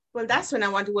 Well, that's when I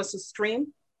wanted us to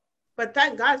scream. But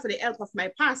thank God for the help of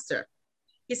my pastor.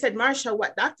 He said, Marsha,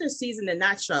 what doctor sees in the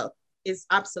natural is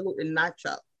absolutely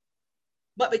natural.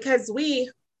 But because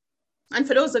and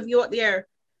for those of you out there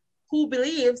who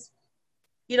believes,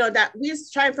 that we're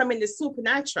trying from in the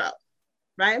supernatural,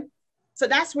 right? So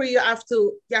that's where you have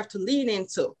to lean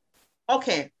into.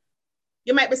 Okay,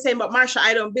 you might be saying, but Marsha,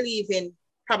 I don't believe in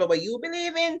probably what you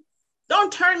believe in.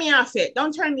 Don't turn me off it.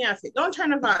 Don't turn off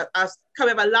us because we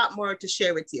have a lot more to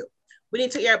share with you. We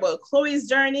need to hear about Chloe's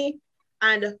journey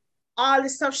and all the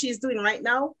stuff she's doing right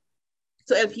now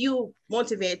to help you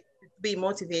be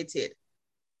motivated.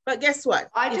 But guess what?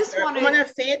 I just want to... If you're on a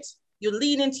faith, you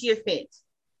lean into your faith.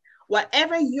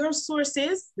 Whatever your source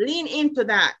is, lean into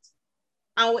that.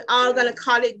 And we're all going to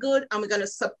call it good and we're going to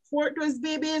support those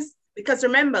babies because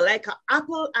remember, like an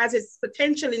apple has its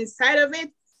potential inside of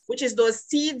it, which is those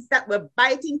seeds that we're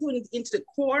biting into the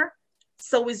core,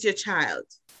 so is your child.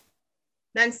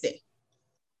 Nancy.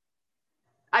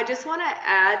 I just want to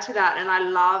add to that, and I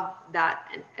love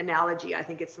that analogy. I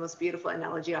think it's the most beautiful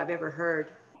analogy I've ever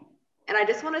heard. And I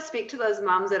just want to speak to those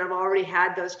moms that have already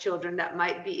had those children that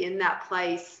might be in that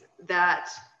place that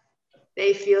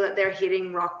they feel that they're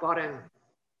hitting rock bottom.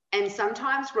 And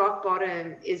sometimes rock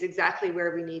bottom is exactly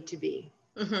where we need to be.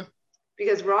 Mm-hmm.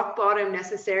 Because rock bottom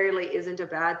necessarily isn't a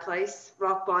bad place.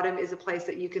 Rock bottom is a place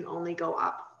that you can only go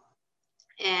up.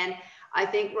 And I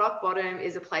think rock bottom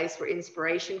is a place where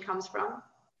inspiration comes from.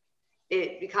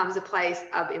 It becomes a place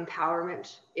of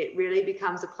empowerment. It really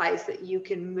becomes a place that you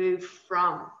can move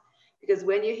from. Because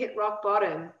when you hit rock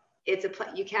bottom, it's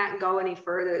you can't go any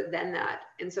further than that.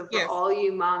 And so for all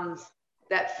you moms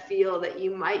that feel that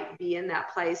you might be in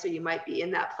that place, or you might be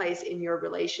in that place in your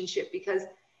relationship, because,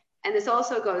 and this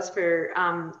also goes for,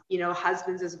 you know,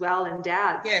 husbands as well, and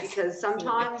dads, because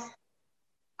sometimes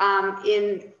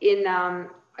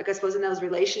like I suppose in those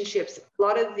relationships, a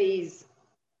lot of these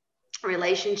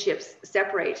relationships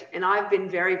separate. And I've been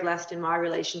very blessed in my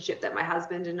relationship that my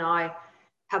husband and I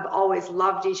have always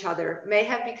loved each other, may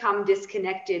have become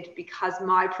disconnected because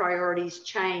my priorities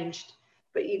changed,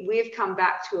 but we've come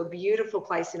back to a beautiful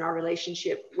place in our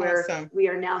relationship where we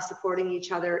are now supporting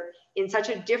each other in such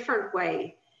a different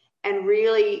way, and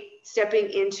really stepping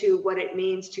into what it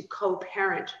means to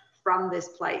co-parent from this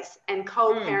place, and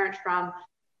co-parent from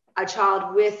a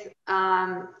child with,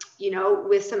 you know,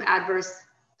 with some adverse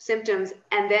symptoms,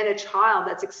 and then a child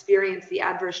that's experienced the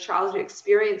adverse childhood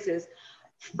experiences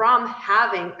from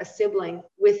having a sibling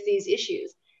with these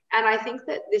issues. And I think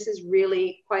that this is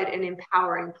really quite an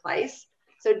empowering place.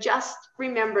 So just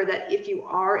remember that if you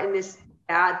are in this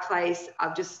bad place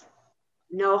of just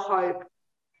no hope,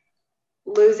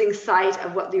 losing sight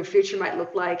of what your future might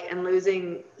look like, and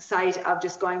losing sight of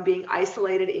just being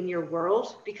isolated in your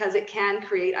world, because it can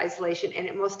create isolation, and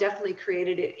it most definitely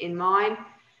created it in mine.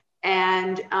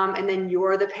 And then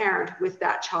you're the parent with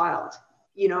that child.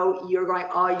 You know, you're going,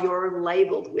 oh, you're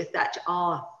labeled with that.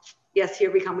 Oh, yes,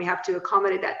 here we come. We have to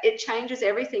accommodate that. It changes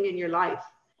everything in your life.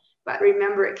 But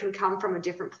remember, it can come from a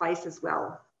different place as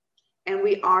well. And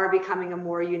we are becoming a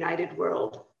more united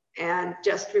world. And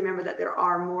just remember that there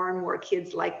are more and more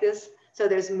kids like this. So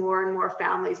there's more and more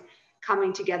families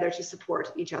coming together to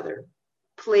support each other.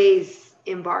 Please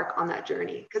embark on that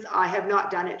journey, because I have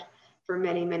not done it for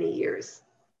many, many years.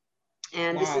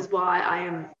 And this is why I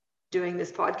am doing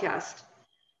this podcast,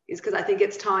 is because I think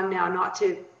it's time now not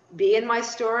to be in my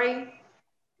story,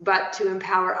 but to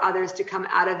empower others to come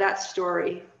out of that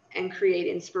story and create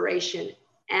inspiration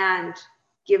and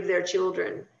give their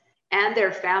children and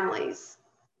their families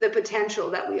the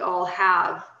potential that we all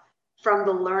have from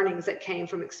the learnings that came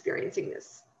from experiencing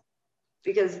this.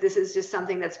 Because this is just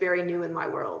something that's very new in my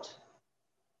world.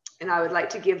 And I would like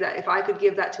to give that, if I could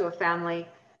give that to a family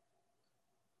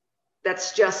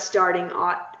that's just starting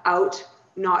out,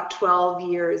 not 12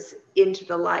 years into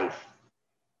the life,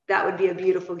 that would be a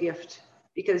beautiful gift,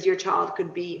 because your child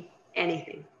could be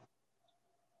anything.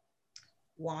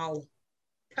 Wow,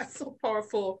 that's so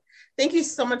powerful. Thank you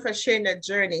so much for sharing that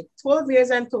journey. 12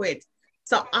 years into it.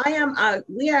 So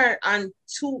we are on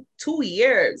two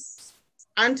years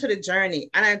onto the journey.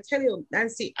 And I tell you,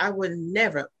 Nancy,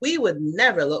 we would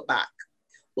never look back.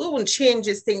 We wouldn't change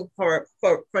this thing for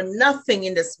nothing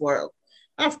in this world.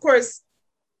 And of course,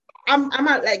 I'm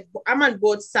on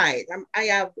both sides. I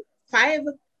have 5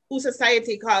 who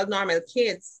society called normal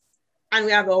kids, and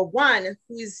we have a 1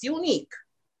 who is unique.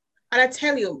 And I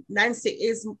tell you, Nancy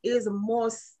is the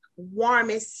most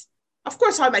warmest. Of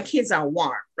course, all my kids are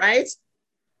warm, right?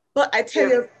 But I tell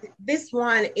you, this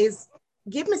one is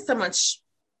give me so much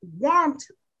warmth,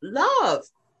 love,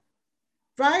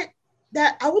 right?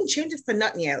 That I wouldn't change it for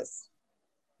nothing else.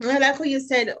 And like what you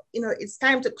said, you know, it's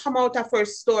time to come out of our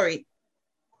story.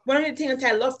 One of the things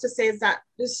that I love to say is that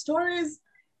the stories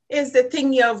is the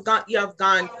thing you have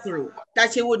gone through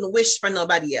that you wouldn't wish for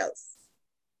nobody else.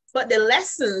 But the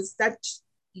lessons that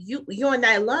you and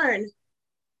I learned,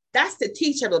 that's the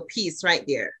teachable piece right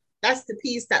there. That's the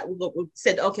piece that we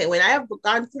said, okay, when I have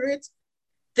gone through it,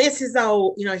 this is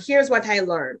how, you know, here's what I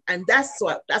learned. And that's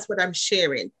what I'm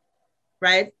sharing,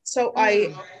 right? So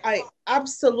I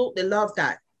absolutely love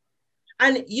that.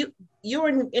 And you're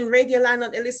in Radio Land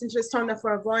and listen to the sound of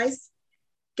our voice.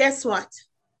 Guess what?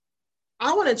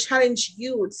 I want to challenge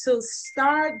you to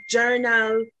start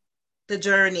journal the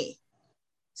journey.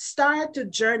 Start to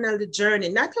journal the journey.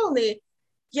 Not only,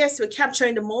 yes, we're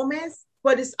capturing the moments,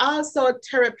 but it's also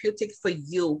therapeutic for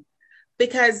you,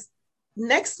 because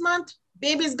next month,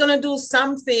 baby's going to do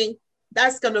something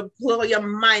that's going to blow your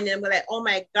mind and be like, oh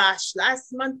my gosh,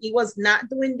 last month he was not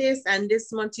doing this, and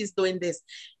this month he's doing this.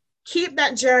 Keep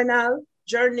that the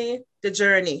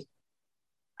journey.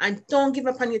 And don't give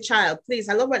up on your child, please.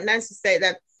 I love what Nancy said,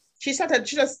 that she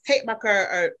just take back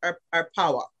her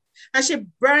power. And she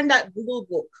burned that blue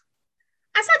book.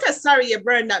 I'm not sorry you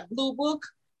burned that blue book,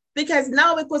 Because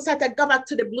now we could start to go back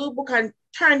to the blue book and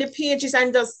turn the pages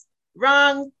and just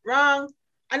wrong,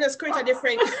 and just create a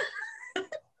different,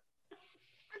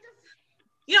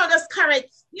 just correct.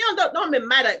 Don't be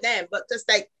mad at them, but just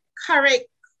like correct,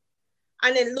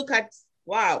 and then look at,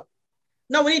 wow.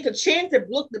 Now we need to change the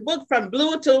book from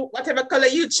blue to whatever color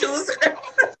you choose.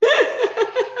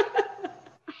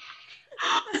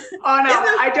 Oh no,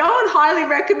 I don't highly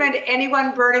recommend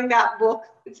anyone burning that book.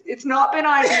 It's not been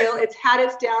ideal. It's had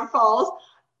its downfalls,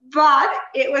 but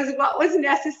it was what was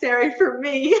necessary for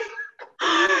me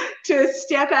to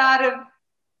step out of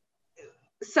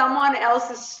someone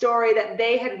else's story that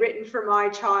they had written for my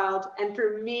child, and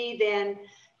for me then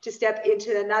to step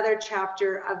into another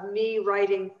chapter of me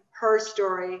writing her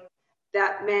story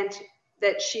that meant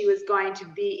that she was going to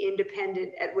be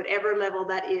independent at whatever level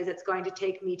that is. It's going to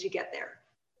take me to get there.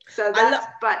 So that's,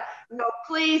 but no,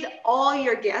 please, all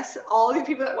your guests, all the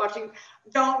people that are watching,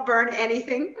 don't burn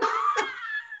anything.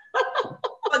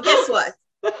 But guess what?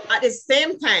 At the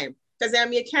same time, because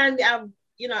you can have,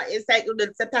 it's like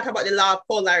to talk about the law of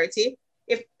polarity.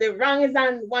 If the wrong is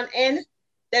on one end,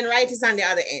 then right is on the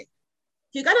other end.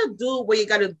 You got to do what you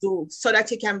got to do so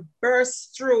that you can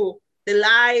burst through the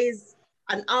lies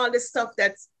and all the stuff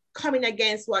that's coming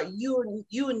against what you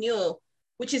knew,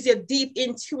 which is your deep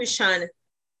intuition.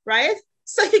 Right?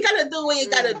 So you gotta do what you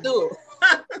gotta do.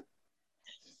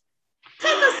 So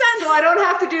I don't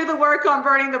have to do the work on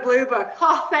burning the blue book.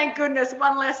 Oh, thank goodness,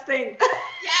 one less thing.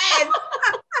 Yes.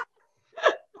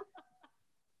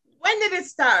 When did it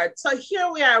start? So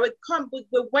here we are. We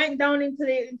went down into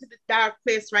the dark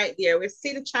place right there. We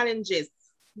see the challenges.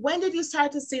 When did you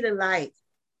start to see the light?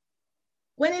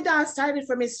 When it all started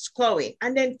for Miss Chloe?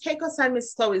 And then take us on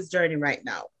Miss Chloe's journey right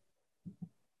now.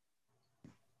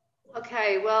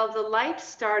 Okay, well, the light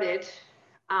started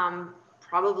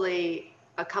probably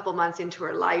a couple months into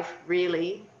her life,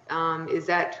 really, is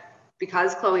that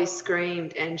because Chloe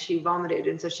screamed and she vomited,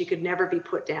 and so she could never be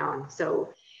put down.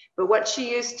 So, but what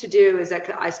she used to do is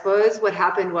that, I suppose what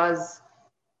happened was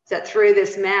that through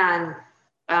this man,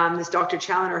 this Dr.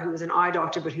 Challoner, who was an eye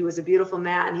doctor, but who was a beautiful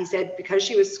man, he said because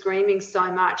she was screaming so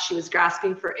much, she was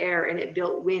grasping for air and it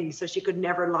built wind, so she could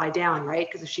never lie down, right?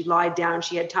 Because if she lied down,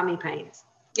 she had tummy pains.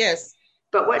 Yes.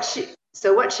 But what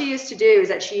she used to do is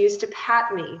that she used to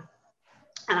pat me.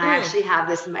 And I actually have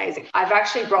this amazing, I've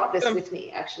actually brought this with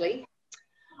me actually,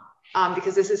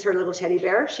 because this is her little teddy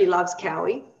bear. She loves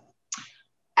Cowie.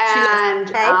 And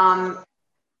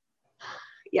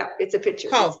yeah, it's a picture.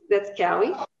 That's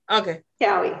Cowie. Okay.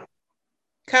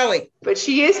 Cowie. But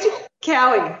she used to,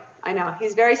 Cowie, I know,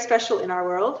 he's very special in our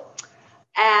world.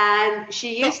 And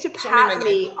she used to pat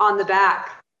me on the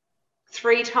back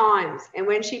 3 times. And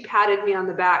when she patted me on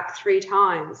the back 3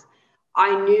 times,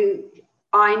 I knew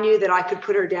that I could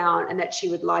put her down and that she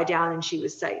would lie down and she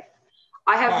was safe.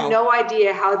 I have no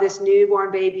idea how this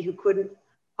newborn baby who couldn't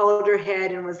hold her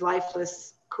head and was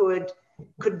lifeless could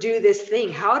do this thing.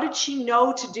 How did she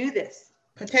know to do this?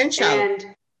 Potential.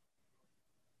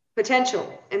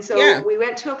 And so we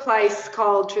went to a place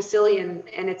called Tresillian,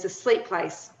 and it's a sleep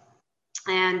place.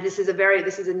 And this is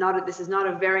not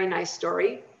a very nice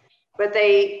story. But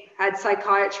they had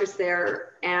psychiatrists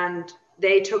there, and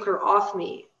they took her off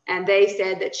me, and they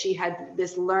said that she had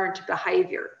this learned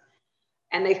behavior,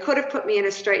 and they could have put me in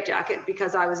a straitjacket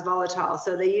because I was volatile.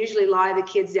 So they usually lie the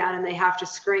kids down and they have to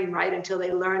scream, right, until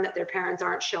they learn that their parents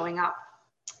aren't showing up.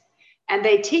 And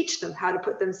they teach them how to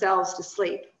put themselves to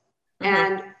sleep. Mm-hmm.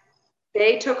 And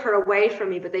they took her away from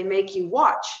me, but they make you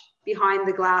watch behind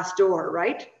the glass door,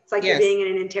 right? It's like you're being in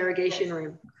an interrogation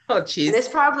room. Oh, geez. And this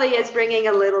probably is bringing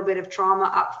a little bit of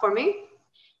trauma up for me.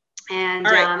 And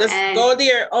all right, let's go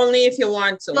there only if you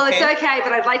want to. Well, it's okay,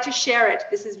 but I'd like to share it.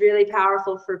 This is really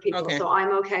powerful for people, so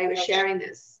I'm okay with sharing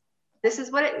this. This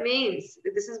is what it means.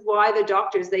 This is why the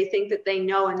doctors, they think that they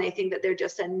know, and they think that they're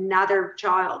just another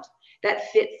child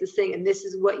that fits this thing, and this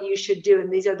is what you should do,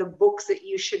 and these are the books that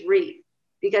you should read,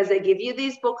 because they give you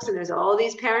these books, and there's all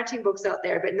these parenting books out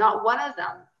there, but not one of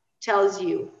them tells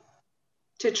you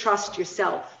to trust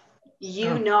yourself.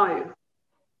 You know.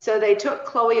 So they took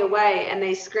Chloe away, and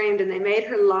they screamed, and they made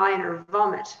her lie in her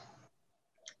vomit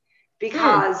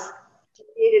because she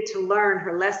needed to learn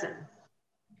her lesson.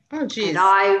 Oh, geez. And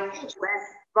I went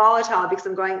volatile because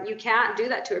I'm going, you can't do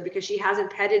that to her because she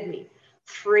hasn't petted me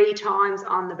 3 times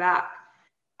on the back.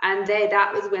 And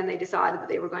that was when they decided that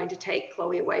they were going to take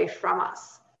Chloe away from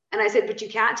us. And I said, but you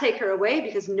can't take her away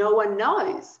because no one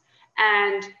knows.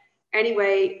 And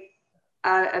anyway,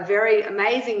 a very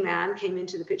amazing man came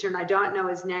into the picture, and I don't know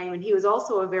his name. And he was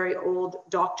also a very old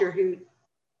doctor who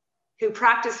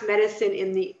practiced medicine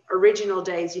in the original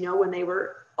days, you know, when they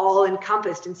were all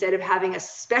encompassed instead of having a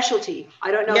specialty.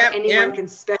 I don't know if anyone can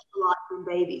specialize in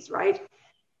babies, right?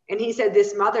 And he said,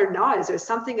 this mother knows. There's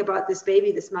something about this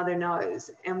baby this mother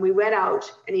knows. And we went out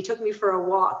and he took me for a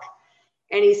walk.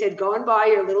 And he said, go and buy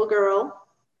your little girl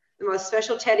the most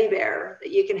special teddy bear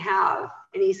that you can have.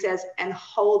 And he says, and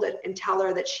hold it and tell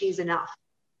her that she's enough.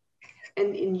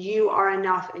 And you are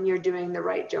enough and you're doing the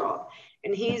right job.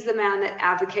 And he's the man that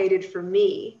advocated for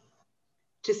me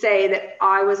to say that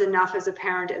I was enough as a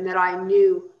parent and that I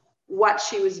knew what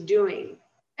she was doing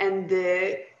and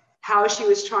how she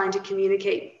was trying to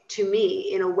communicate to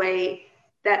me in a way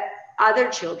that other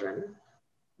children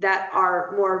that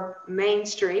are more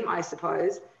mainstream, I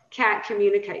suppose, can't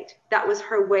communicate. That was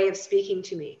her way of speaking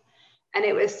to me. And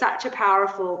it was such a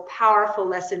powerful, powerful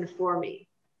lesson for me.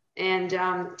 And,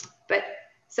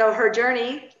 so her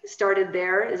journey started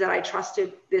there, is that I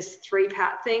trusted this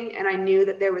 3-pat thing and I knew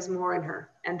that there was more in her.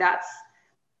 And that's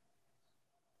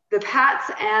the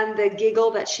pats and the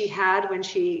giggle that she had when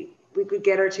we could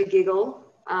get her to giggle.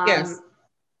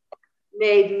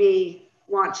 Made me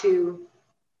want to,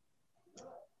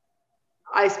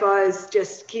 I suppose,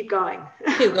 just keep going.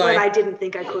 When I didn't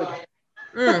think I could.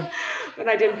 When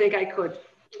I didn't think I could.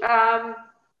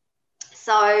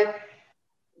 So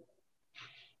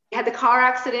we had the car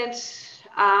accident.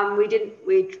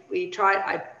 We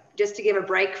tried just to give a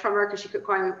break from her because she could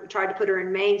cry. We tried to put her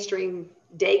in mainstream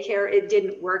daycare. It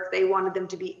didn't work. They wanted them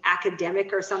to be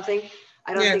academic or something.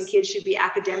 I don't think kids should be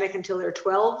academic until they're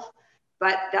 12.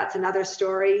 But that's another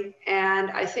story.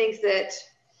 And I think that,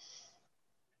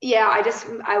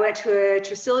 I went to a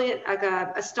Tresillian, like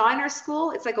a Steiner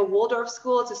school. It's like a Waldorf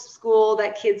school. It's a school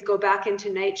that kids go back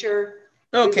into nature.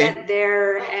 Okay. We went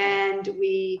there and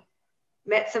we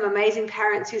met some amazing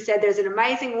parents who said, there's an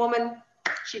amazing woman.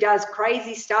 She does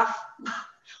crazy stuff.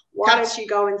 Why don't you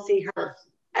go and see her?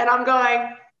 And I'm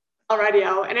going, alrighty.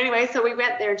 And anyway, so we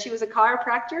went there and she was a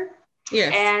chiropractor.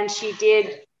 Yes. And she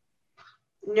did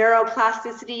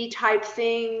neuroplasticity type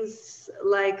things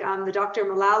like the Dr.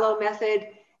 Malalo method.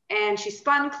 And she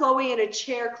spun Chloe in a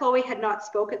chair. Chloe had not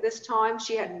spoke at this time.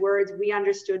 She had words we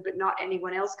understood, but not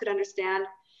anyone else could understand.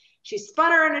 She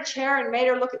spun her in a chair and made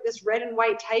her look at this red and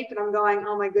white tape. And I'm going,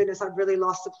 oh my goodness, I've really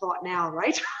lost the plot now,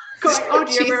 right? Going, oh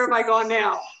dear, where have I gone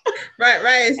now?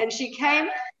 Right. And she came,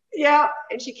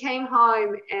 and she came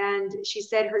home and she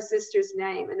said her sister's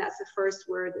name. And that's the first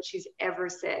word that she's ever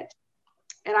said.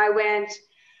 And I went,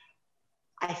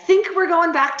 I think we're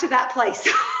going back to that place.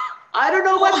 I don't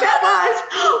know what that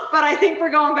was, but I think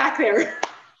we're going back there.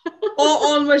 How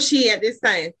old was she at this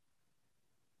time?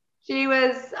 She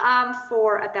was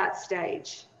 4 at that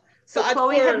stage. So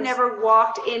Chloe had never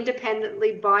walked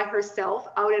independently by herself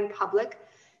out in public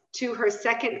to her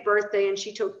 2nd birthday, and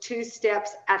she took 2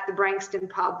 steps at the Brankston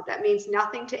pub. That means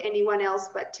nothing to anyone else,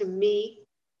 but to me,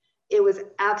 it was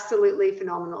absolutely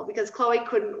phenomenal because Chloe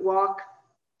couldn't walk.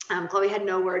 Chloe had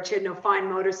no words. She had no fine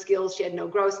motor skills. She had no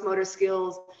gross motor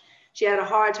skills. She had a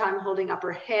hard time holding up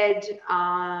her head.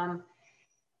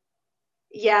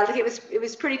 It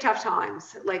was pretty tough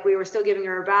times. Like we were still giving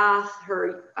her a bath.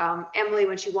 Her Emily,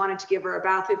 when she wanted to give her a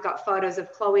bath, we've got photos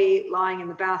of Chloe lying in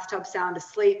the bathtub sound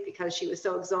asleep because she was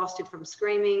so exhausted from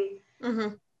screaming.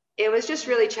 Mm-hmm. It was just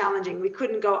really challenging. We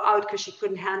couldn't go out because she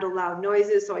couldn't handle loud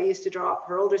noises. So I used to drop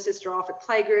her older sister off at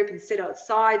playgroup and sit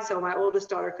outside so my oldest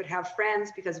daughter could have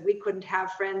friends because we couldn't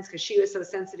have friends because she was so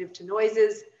sensitive to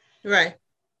noises. Right.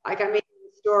 Like the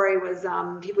story was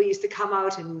people used to come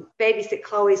out and babysit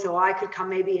Chloe so I could come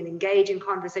maybe and engage in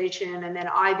conversation. And then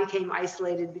I became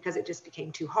isolated because it just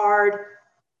became too hard.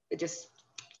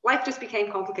 Life just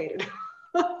became complicated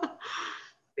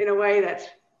in a way that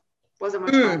wasn't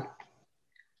much fun.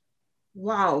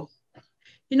 Wow.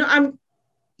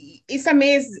 It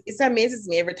amazes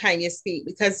me every time you speak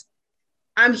because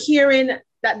I'm hearing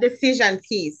that decision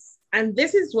piece. And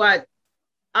this is what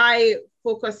I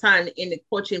focus on in the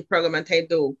coaching program that I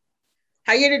do.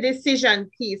 I hear the decision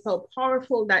piece, how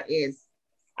powerful that is.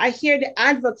 I hear the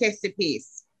advocacy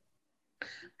piece.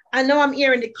 I know I'm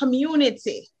hearing the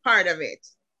community part of it.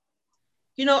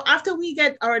 After we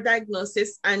get our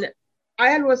diagnosis, and my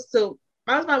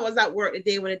husband was at work the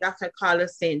day when the doctor called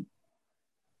us in.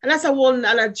 And that's a whole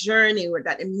nother journey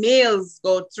that the males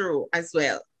go through as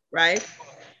well, right?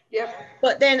 Yep.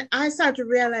 But then I started to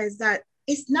realize that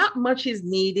it's not much is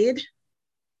needed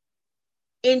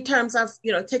in terms of,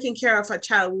 taking care of a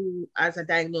child who has a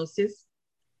diagnosis.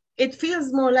 It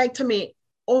feels more like to me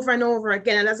over and over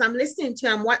again. And as I'm listening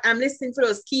to him, I'm listening for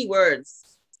those key words,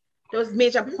 those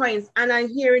major points, and I'm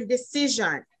hearing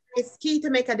decision. It's key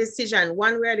to make a decision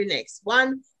one way or the next.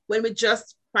 One, when we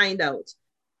just find out.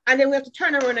 And then we have to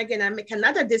turn around again and make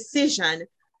another decision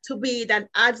to be that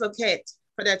advocate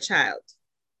for their child.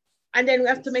 And then we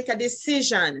have to make a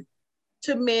decision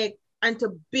to make and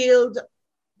to build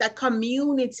the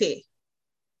community.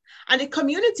 And the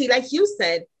community, like you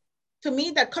said, to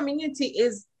me, the community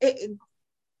is, it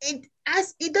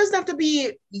doesn't have to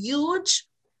be huge.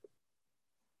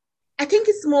 I think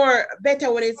it's more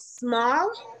better when it's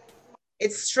small,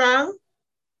 it's strong,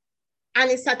 and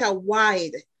it's at a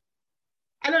wide.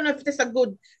 I don't know if that's a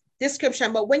good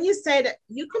description, but when you said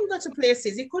you couldn't go to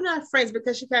places, you couldn't have friends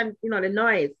because you can, the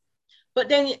noise. But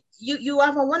then you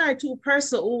have a one or two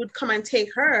person who would come and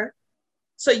take her.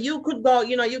 So you could go,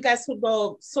 you guys could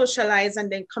go socialize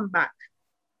and then come back.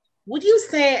 Would you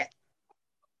add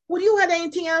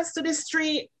anything else to these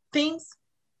three things?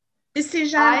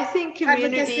 Decision? I think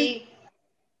community. Advocacy?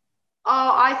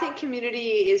 I think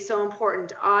community is so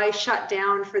important. I shut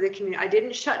down for the community. I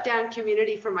didn't shut down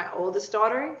community for my oldest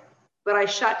daughter, but I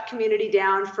shut community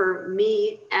down for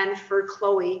me and for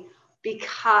Chloe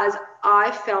because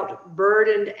I felt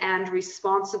burdened and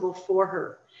responsible for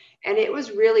her. And it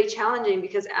was really challenging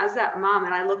because as that mom,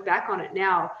 and I look back on it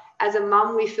now, as a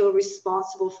mom, we feel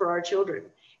responsible for our children.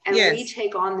 And yes. We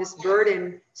take on this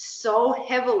burden so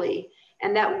heavily,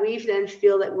 and that we then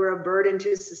feel that we're a burden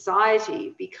to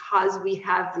society because we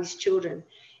have these children,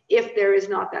 if there is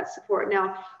not that support.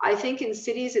 Now, I think in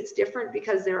cities it's different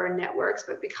because there are networks,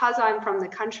 but because I'm from the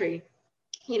country,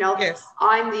 yes.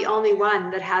 I'm the only one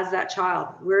that has that child.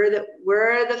 We're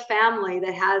the family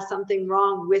that has something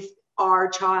wrong with our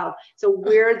child. So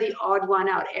we're the odd one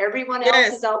out. Everyone else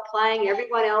yes. is out playing.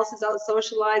 Everyone else is out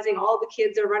socializing. All the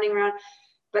kids are running around.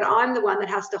 But I'm the one that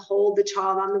has to hold the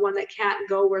child. I'm the one that can't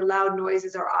go where loud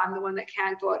noises are. I'm the one that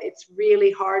can't go out. It's really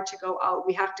hard to go out.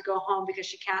 We have to go home because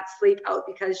she can't sleep out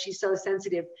because she's so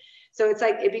sensitive. So it's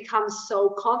like it becomes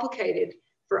so complicated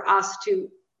for us to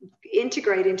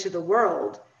integrate into the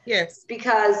world. Yes.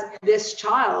 Because this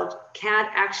child can't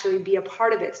actually be a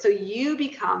part of it. So you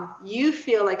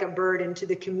feel like a burden to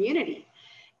the community.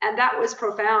 And that was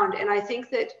profound. And I think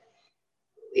that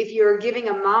if you're giving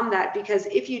a mom that, because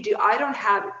if you do,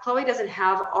 Chloe doesn't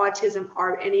have autism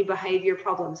or any behavior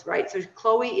problems, right? So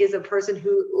Chloe is a person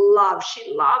who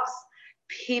she loves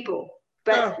people.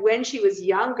 But when she was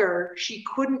younger, she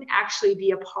couldn't actually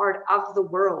be a part of the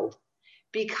world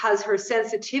because her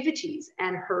sensitivities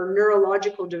and her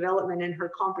neurological development and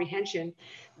her comprehension,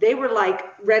 they were like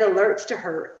red alerts to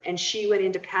her, and she went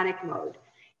into panic mode.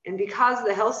 And because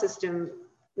the health system,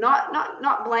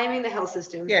 not blaming the health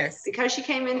system, yes, because she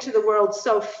came into the world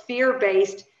so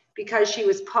fear-based, because she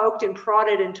was poked and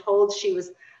prodded and told she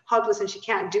was helpless and she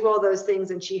can't do all those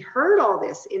things, and she heard all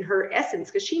this in her essence,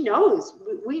 because she knows,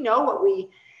 we know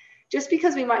just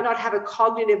because we might not have a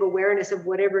cognitive awareness of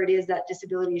whatever it is that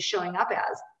disability is showing up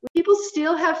as, people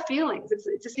still have feelings.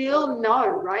 It's still no,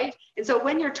 right? And so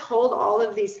when you're told all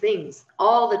of these things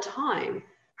all the time,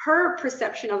 her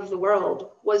perception of the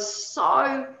world was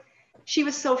she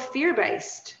was so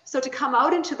fear-based. So to come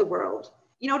out into the world,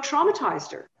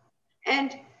 traumatized her.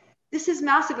 And this is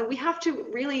massive. And we have to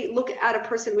really look at a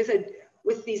person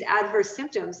with these adverse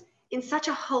symptoms in such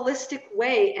a holistic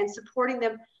way and supporting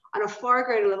them on a far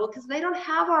greater level, because they don't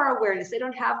have our awareness. They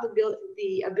don't have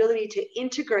the ability to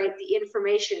integrate the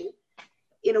information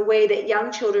in a way that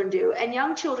young children do. And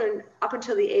young children up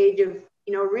until the age of,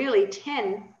 really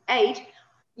 10, 8,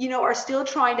 are still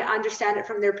trying to understand it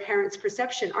from their parents'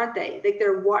 perception, aren't they? Like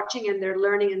they're watching and they're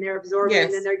learning and they're absorbing, yes,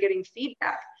 and then they're getting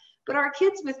feedback. But our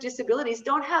kids with disabilities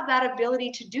don't have that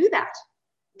ability to do that.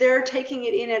 They're taking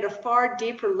it in at a far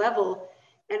deeper level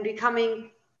and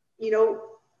becoming,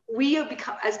 we have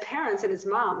become, as parents and as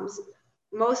moms,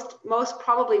 most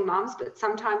probably moms, but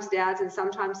sometimes dads and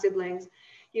sometimes siblings,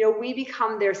 we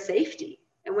become their safety.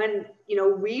 And when,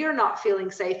 we are not feeling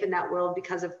safe in that world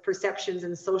because of perceptions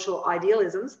and social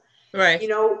idealisms, right,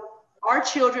 our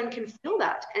children can feel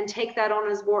that and take that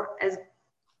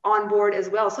on board as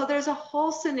well. So there's a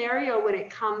whole scenario when it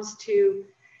comes to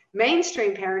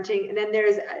mainstream parenting. And then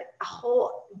there's a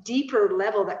whole deeper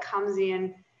level that comes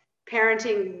in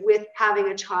parenting with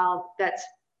having a child that's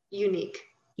unique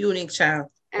child,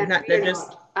 and not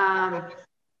just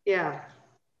yeah.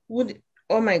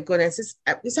 Oh my goodness,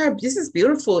 this is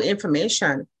beautiful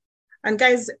information. And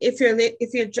guys, if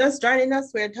you're just joining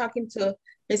us, we're talking to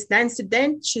Miss Nancy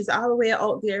Dent. She's all the way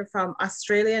out there from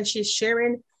Australia, and she's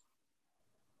sharing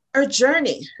her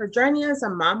journey as a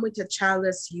mom with a child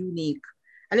that's unique.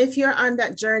 And if you're on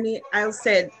that journey, I'll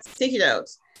say, stick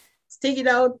it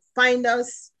out, find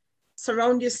us,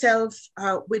 surround yourself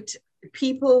with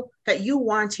people that you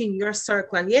want in your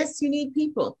circle. And yes, you need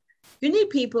people,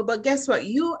 but guess what?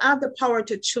 You have the power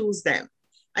to choose them,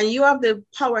 and you have the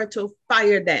power to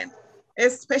fire them.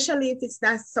 especially if it's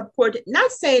not supported.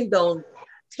 Not saying don't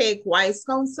take wise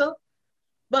counsel,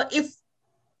 but if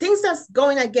things that's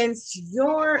going against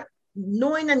your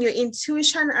knowing and your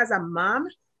intuition as a mom,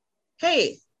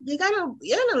 hey, you gotta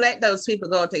let those people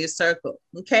go to your circle,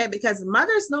 okay? Because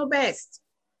mothers know best.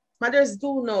 Mothers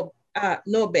do know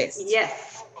best.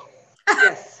 Yes.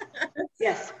 Yes.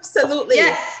 Yes. Absolutely.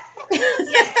 Yes.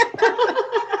 Yes.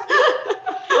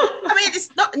 I mean,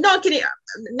 it's not no kidding.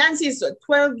 Nancy's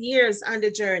 12 years on the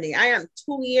journey. I am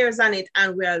 2 years on it,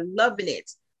 and we're loving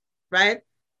it, right?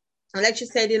 And like you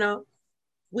said,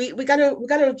 we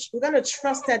gotta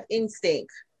trust that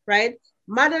instinct, right?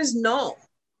 Mothers know.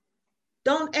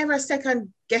 Don't ever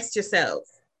second guess yourself.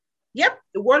 Yep,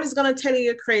 the world is gonna tell you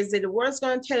you're crazy. The world's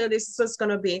gonna tell you this is what's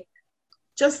gonna be.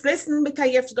 Just listen because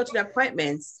you have to go to the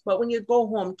appointments. But when you go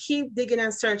home, keep digging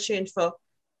and searching for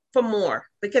more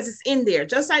because it's in there.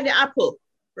 Just like the apple.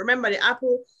 Remember, the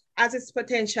apple has its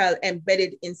potential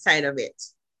embedded inside of it.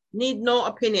 Need no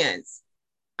opinions.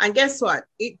 And guess what?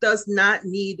 It does not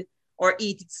need or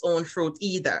eat its own fruit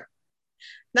either.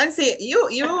 Nancy, you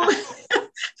these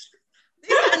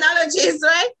analogies,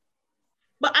 right?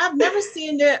 But I've never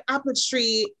seen the apple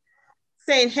tree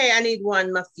saying, hey, I need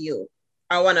one of you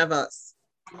or one of us.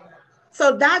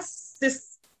 So that's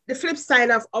the flip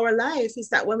side of our life is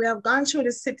that when we have gone through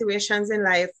the situations in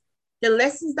life, the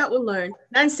lessons that we learn,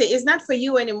 Nancy, it's not for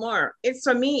you anymore. It's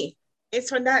for me. It's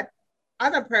for that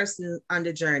other person on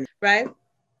the journey, right?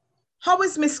 How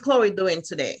is Miss Chloe doing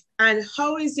today? And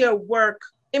how is your work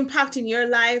impacting your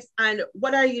life? And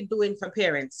what are you doing for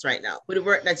parents right now with the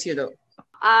work that you do?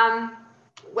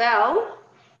 Well,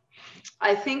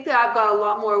 I think that I've got a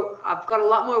lot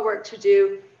more work to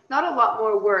do. Not a lot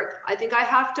more work. I think I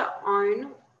have to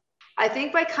own. I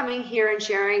think by coming here and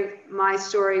sharing my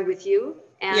story with you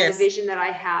and the vision that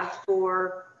I have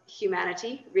for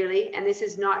humanity, really, and this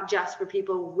is not just for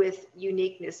people with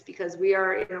uniqueness, because we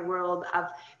are in a world of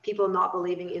people not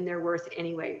believing in their worth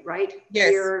anyway, right?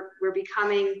 Yes. We're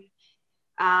becoming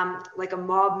like a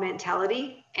mob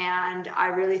mentality, and I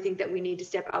really think that we need to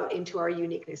step out into our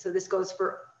uniqueness. So this goes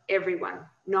for everyone,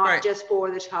 not just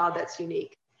for the child that's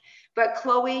unique. But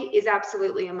Chloe is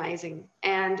absolutely amazing.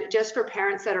 And just for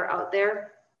parents that are out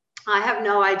there, I have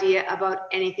no idea about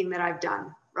anything that I've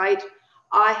done, right?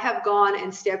 I have gone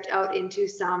and stepped out into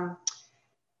some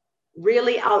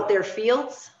really out there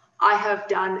fields. I have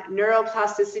done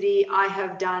neuroplasticity. I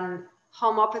have done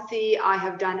homeopathy. I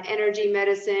have done energy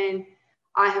medicine.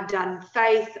 I have done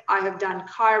faith. I have done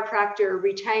chiropractor,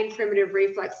 retained primitive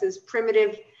reflexes.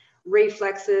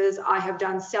 I have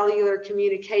done cellular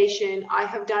communication. I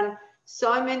have done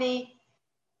so many,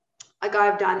 like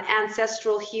I've done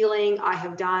ancestral healing. I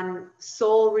have done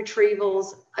soul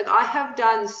retrievals. Like I have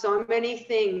done so many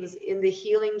things in the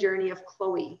healing journey of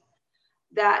Chloe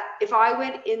that if I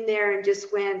went in there and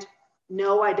just went,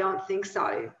 no, I don't think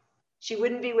so, she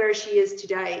wouldn't be where she is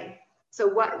today. So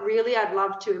what really I'd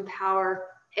love to empower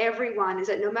everyone is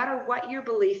that no matter what your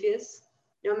belief is,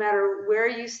 no matter where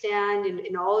you stand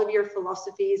in all of your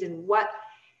philosophies and what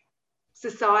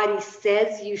society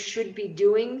says you should be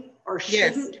doing or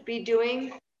shouldn't be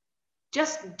doing,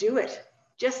 just do it.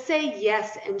 Just say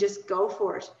yes and just go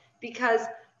for it. Because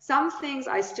some things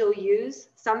I still use,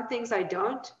 some things I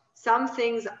don't, some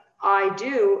things I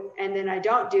do and then I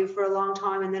don't do for a long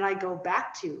time and then I go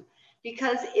back to,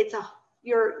 because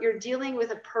you're dealing with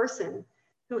a person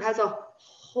who has a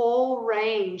whole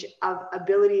range of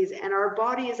abilities, and our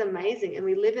body is amazing, and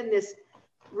we live in this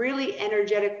really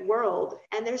energetic world,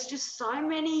 and there's just so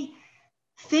many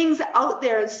things out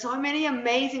there and so many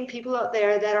amazing people out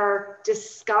there that are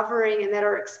discovering and that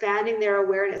are expanding their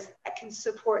awareness that can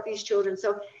support these children.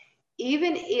 So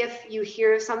even if you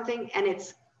hear something and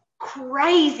it's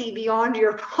crazy beyond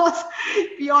your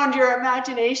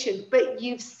imagination, but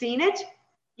you've seen it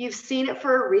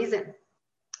for a reason.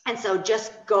 And so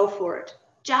just go for it.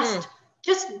 Just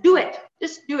do it.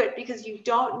 Just do it, because you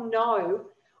don't know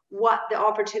what the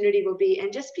opportunity will be.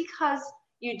 And just because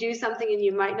you do something and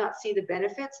you might not see the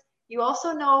benefits, you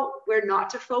also know where not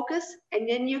to focus, and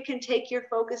then you can take your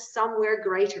focus somewhere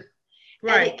greater.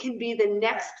 Right. And it can be the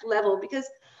next level, because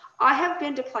I have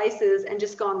been to places and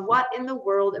just gone, what in the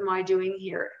world am I doing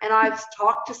here? And I've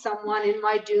talked to someone in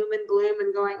my doom and gloom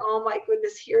and going, oh my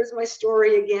goodness, here's my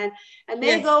story again. And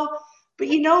they go, but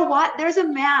you know what? There's a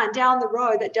man down the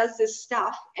road that does this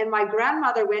stuff. And my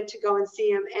grandmother went to go and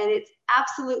see him. And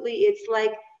it's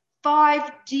like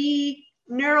 5D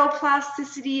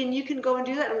neuroplasticity. And you can go and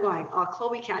do that. I'm going, oh,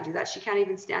 Chloe can't do that. She can't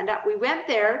even stand up. We went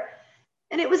there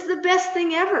and it was the best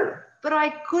thing ever. But I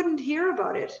couldn't hear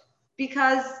about it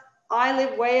because I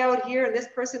live way out here and this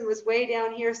person was way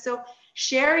down here. So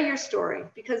share your story,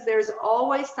 because there's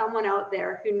always someone out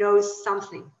there who knows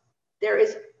something. There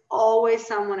is always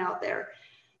someone out there.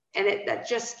 And that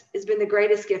just has been the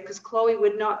greatest gift, because Chloe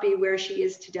would not be where she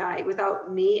is today without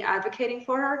me advocating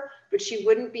for her, but she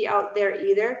wouldn't be out there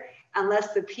either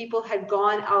unless the people had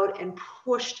gone out and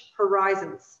pushed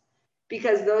horizons,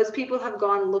 because those people have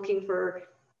gone looking for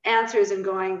answers and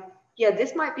going, yeah,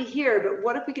 this might be here, but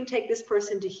what if we can take this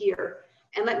person to here?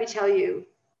 And let me tell you,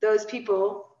 those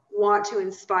people want to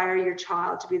inspire your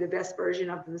child to be the best version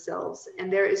of themselves.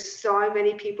 And there is so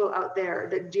many people out there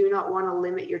that do not want to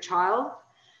limit your child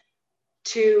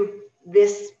to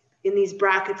this, in these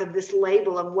brackets of this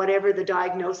label of whatever the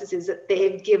diagnosis is that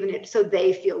they've given it so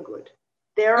they feel good.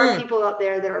 There are people out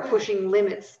there that are pushing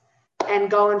limits, and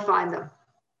go and find them.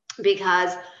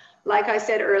 Because like I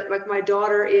said earlier, like my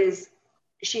daughter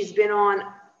she's been on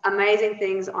amazing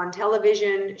things on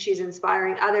television. She's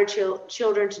inspiring other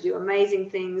children to do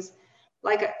amazing things.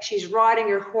 Like she's riding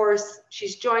her horse.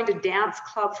 She's joined a dance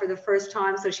club for the first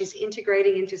time, so she's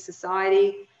integrating into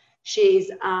society. She's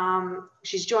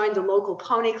joined the local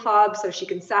pony club so she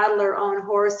can saddle her own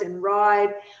horse and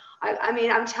ride. I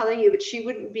mean, I'm telling you, but she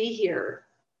wouldn't be here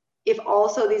if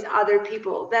also these other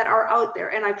people that are out there.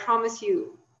 And I promise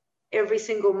you, every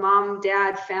single mom,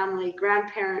 dad, family,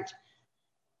 grandparent,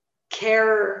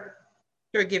 carer,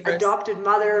 adopted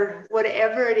mother,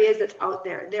 whatever it is that's out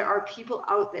there, there are people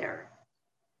out there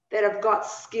that have got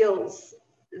skills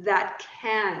that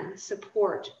can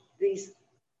support these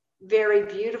very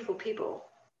beautiful people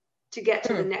to get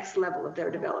to the next level of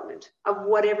their development, of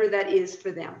whatever that is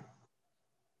for them.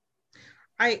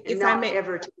 If I may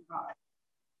ever to give up.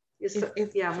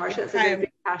 Marsha, that's a very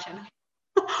big passion.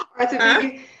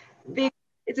 Or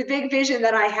it's a big vision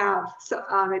that I have. So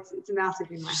it's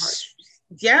massive in my heart.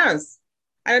 Yes,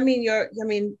 I mean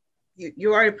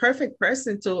you are a perfect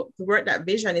person to work that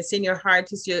vision. It's in your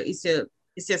heart. It's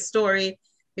your story.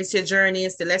 It's your journey.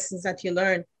 It's the lessons that you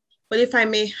learn. But if I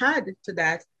may add to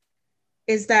that,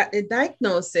 is that the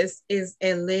diagnosis is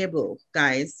a label,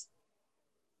 guys.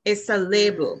 It's a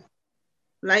label.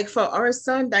 Like for our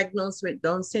son diagnosed with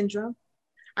Down syndrome,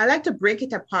 I like to break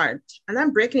it apart. And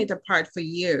I'm breaking it apart for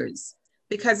years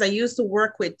because I used to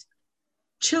work with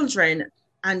children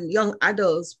and young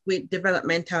adults with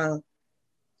developmental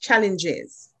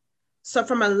challenges. So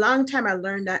from a long time, I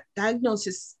learned that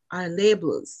diagnoses are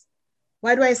labels.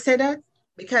 Why do I say that?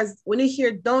 Because when you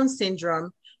hear Down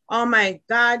syndrome, oh my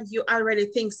God, you already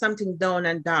think something down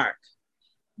and dark.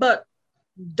 But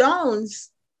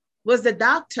Down's was the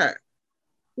doctor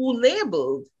who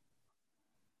labeled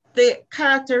the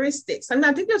characteristics. And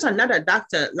I think there's another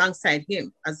doctor alongside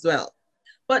him as well.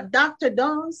 But Dr.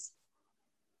 Downs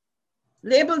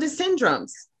labeled the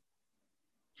syndromes.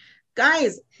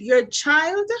 Guys, your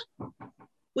child,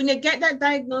 when you get that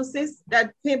diagnosis,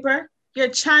 that paper, your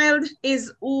child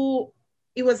is who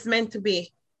it was meant to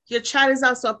be. Your child is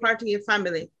also a part of your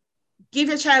family. Give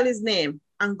your child his name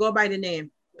and go by the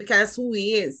name because that's who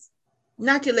he is,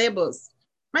 not your labels.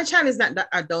 My child is not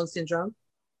a Down syndrome.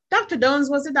 Dr. Downs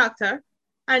was a doctor,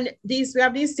 and we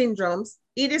have these syndromes.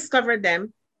 He discovered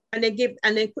them, and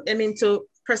they put them into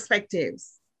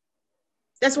perspectives.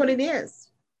 That's what it is.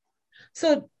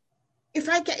 So if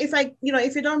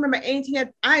you don't remember anything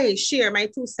that I share, my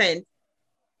 2 cents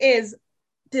is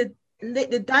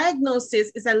the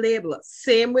diagnosis is a label.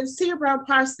 Same with cerebral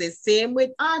palsy, same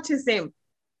with autism.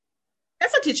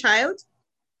 That's not your child.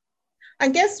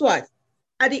 And guess what?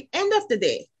 At the end of the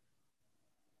day,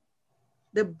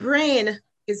 the brain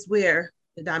is where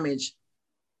the damage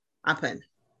happened.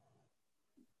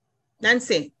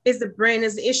 Nancy, the brain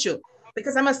is the issue.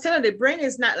 Because I must tell you, the brain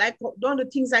is not like, don't do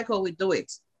things like how we do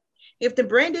it. If the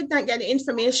brain did not get the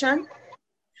information,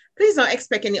 please don't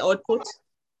expect any output.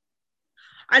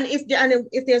 And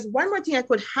if there's one more thing I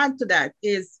could add to that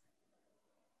is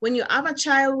when you have a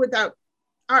child without,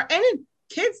 or any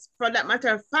kids for that matter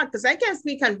of fact, because I can't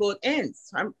speak on both ends.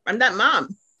 I'm that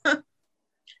mom.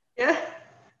 Yeah.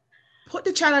 Put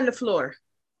the child on the floor.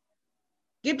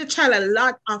 Give the child a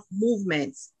lot of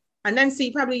movements. And then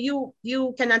see, probably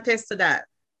you can attest to that.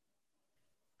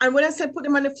 And when I say put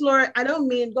them on the floor, I don't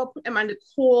mean go put them on the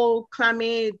cold,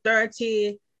 clammy,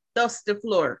 dirty, dusty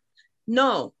floor.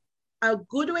 No, a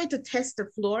good way to test the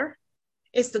floor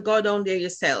is to go down there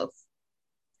yourself.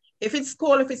 If it's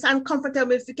cold, if it's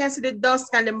uncomfortable, if you can see the dust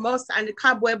and the moss and the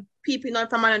cobweb peeping out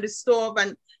from under the stove,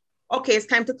 and okay, it's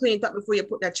time to clean it up before you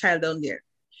put that child down there.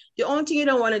 The only thing you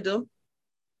don't want to do,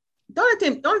 don't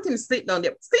let him sleep down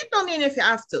there. Sleep down there if you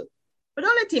have to, but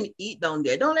don't let him eat down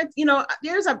there. Don't let,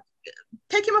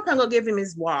 take him up and go give him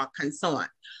his walk and so on.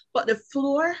 But the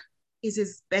floor, is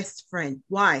his best friend.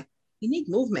 Why? You need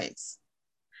movements.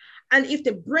 And if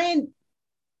the brain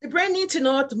needs to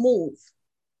know how to move,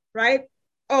 right?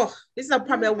 Oh, this is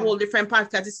probably a whole different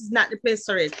podcast. This is not the place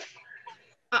for it.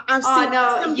 I've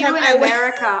seen you in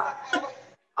America.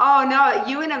 Oh no,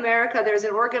 you in America, there's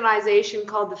an organization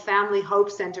called the Family Hope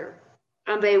Center,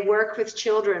 and they work with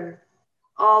children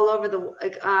all over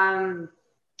the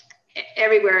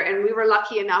everywhere. And we were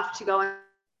lucky enough to go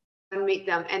and meet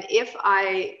them. And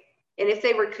if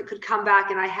they could come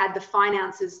back and I had the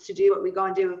finances to do what we go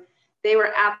and do, they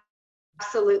were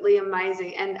absolutely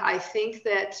amazing. And I think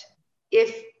that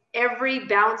if every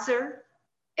bouncer,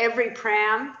 every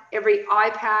pram, every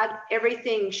iPad,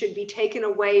 everything should be taken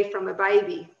away from a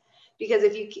baby, because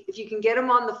if you can get them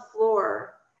on the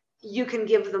floor, you can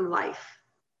give them life.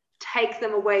 Take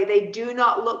them away. They do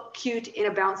not look cute in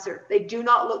a bouncer. They do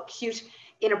not look cute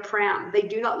in a pram. They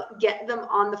do not get them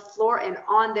on the floor and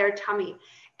on their tummy.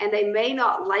 And they may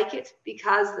not like it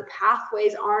because the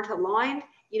pathways aren't aligned,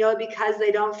 because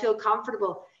they don't feel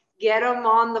comfortable. Get them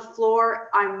on the floor.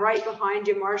 I'm right behind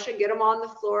you, Marcia. Get them on the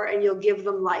floor and you'll give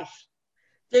them life.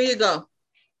 There you go.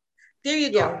 There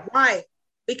you go. Yeah. Why?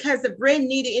 Because the brain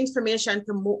needs the information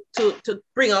to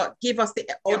give us the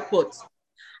output.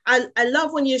 I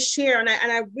love when you share, and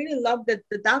I really love that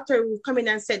the doctor who come in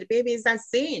and said the baby is not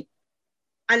seeing.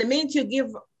 And the minute you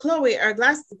give Chloe her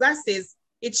glasses,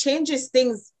 it changes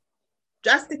things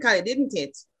drastically, didn't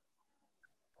it?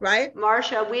 Right?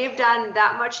 Marcia, we've done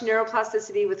that much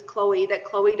neuroplasticity with Chloe that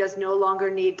Chloe does no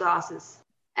longer need glasses.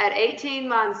 At 18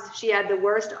 months, she had the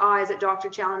worst eyes that Dr.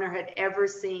 Challoner had ever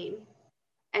seen.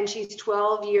 And she's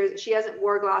 12 years. She hasn't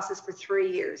wore glasses for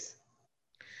 3 years.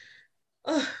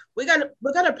 Oh, we're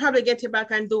gonna probably get you back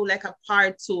and do like a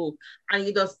part 2, and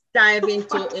you just dive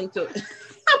into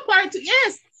a part 2.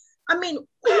 Yes, I mean,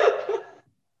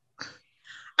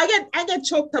 I get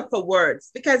choked up for words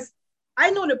because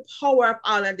I know the power of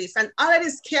all of this and all of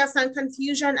this chaos and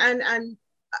confusion and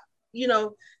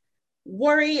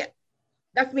worry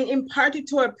that's been imparted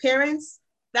to our parents.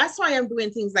 That's why I'm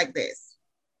doing things like this.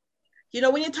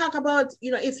 When you talk about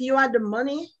if you had the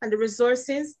money and the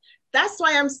resources. That's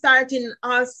why I'm starting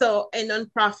also a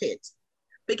nonprofit,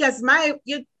 because my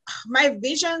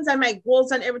visions and my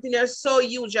goals and everything are so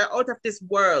huge, are out of this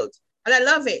world. And I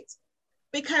love it.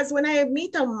 Because when I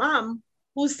meet a mom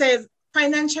who says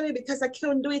financially, because I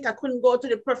couldn't do it, I couldn't go to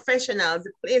the professionals,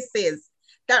 the places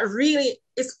that really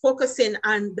is focusing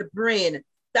on the brain,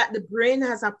 that the brain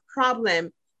has a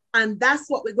problem. And that's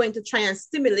what we're going to try and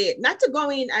stimulate, not to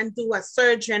go in and do a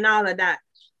surgery and all of that,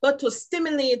 but to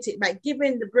stimulate it by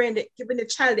giving the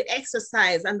child the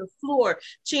exercise on the floor,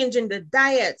 changing the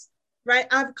diet, right?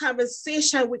 Have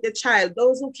conversation with the child.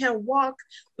 Those who can walk,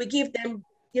 we give them,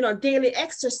 daily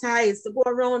exercise to go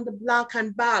around the block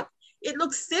and back. It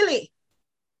looks silly,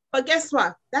 but guess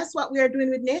what? That's what we are doing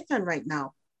with Nathan right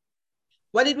now.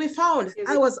 What did we found?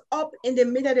 I was up in the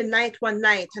middle of the night one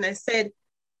night and I said,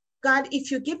 God,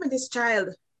 if you give me this child,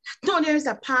 there's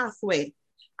a pathway.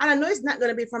 And I know it's not going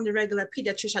to be from the regular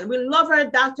pediatrician. We love our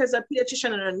doctors, our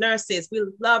pediatrician, and our nurses. We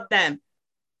love them.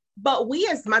 But we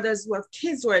as mothers who have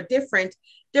kids who are different,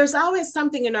 there's always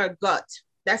something in our gut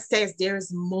that says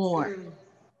there's more.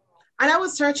 And I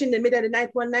was searching in the middle of the night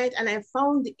one night, and I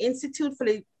found the Institute for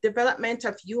the Development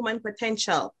of Human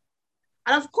Potential.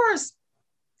 And of course,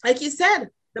 like you said,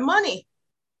 the money.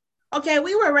 Okay,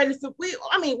 we were ready to, we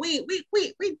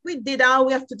did all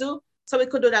we have to do so we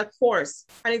could do that course.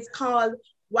 And it's called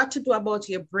What to Do About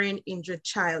Your Brain Injured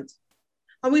Child.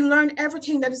 And we learned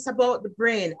everything that is about the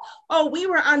brain. Oh, we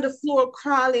were on the floor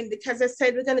crawling because I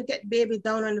said we're going to get baby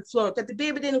down on the floor because the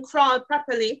baby didn't crawl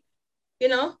properly,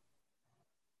 The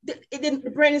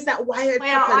brain is not wired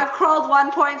well, properly. I've crawled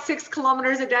 1.6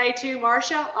 kilometers a day too,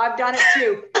 Marcia. I've done it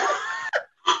too.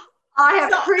 I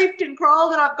have creeped and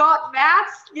crawled and I've got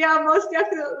mats. Yeah, most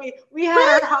definitely. We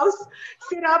had our house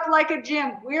set up like a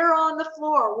gym. We're on the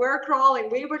floor. We're crawling.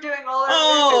 We were doing all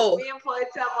our We employed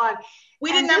someone.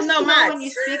 We didn't have no mats. When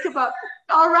you speak about,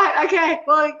 all right, okay.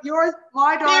 Well,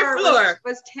 my daughter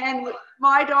was 10.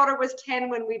 My daughter was 10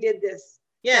 when we did this.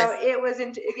 Yes. So it was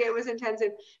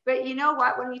intensive. But you know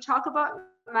what? When you talk about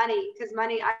money, because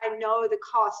money, I know the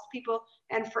cost, people,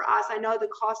 and for us, I know the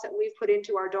cost that we've put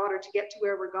into our daughter to get to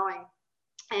where we're going.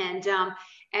 And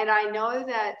I know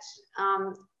that,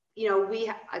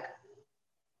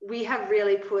 we have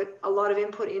really put a lot of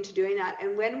input into doing that.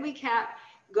 And when we can't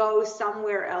go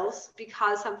somewhere else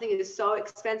because something is so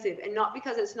expensive, and not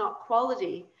because it's not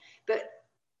quality, but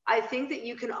I think that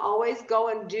you can always go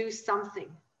and do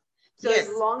something. So as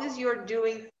long as you're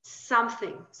doing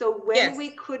something. So when we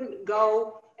couldn't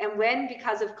go And when,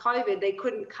 because of COVID, they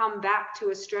couldn't come back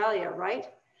to Australia, right?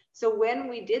 So when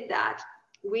we did that,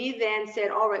 we then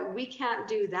said, all right, we can't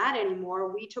do that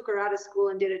anymore. We took her out of school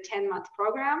and did a 10-month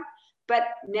program. But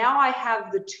now I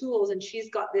have the tools and she's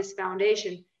got this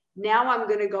foundation. Now I'm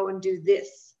going to go and do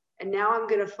this. And now I'm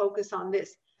going to focus on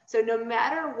this. So no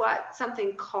matter what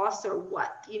something costs or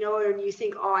what, you know, and you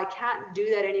think, oh, I can't do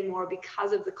that anymore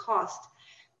because of the cost,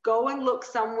 go and look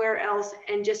somewhere else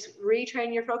and just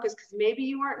retrain your focus, because maybe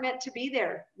you weren't meant to be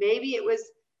there. Maybe it was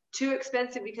too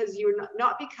expensive because you were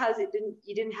not because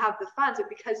you didn't have the funds, but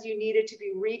because you needed to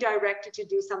be redirected to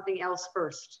do something else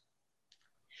first.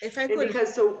 If I could,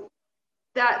 because so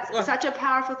that's such a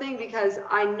powerful thing, because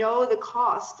I know the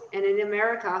cost, and in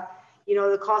America, you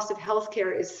know, the cost of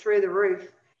healthcare is through the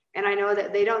roof. And I know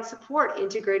that they don't support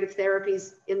integrative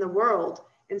therapies in the world.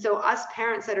 And so us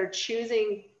parents that are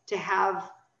choosing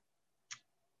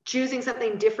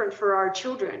something different for our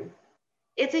children,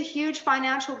 it's a huge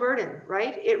financial burden,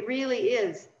 right? It really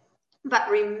is. But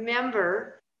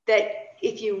remember that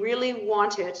if you really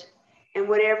want it, and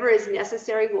whatever is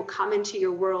necessary will come into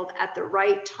your world at the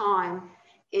right time,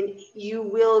 and you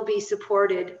will be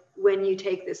supported when you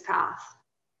take this path.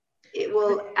 It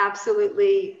will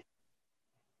absolutely,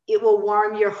 it will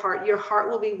warm your heart. Your heart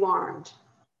will be warmed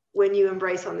when you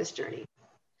embrace on this journey.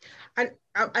 And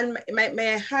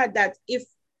may I add that if,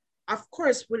 of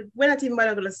course, we're not even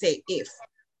going to say if,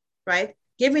 right?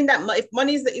 Given that if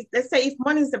money is, let's say if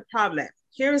money is the problem,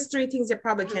 here's 3 things you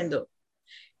probably can do.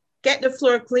 Get the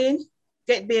floor clean,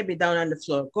 get baby down on the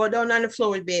floor, go down on the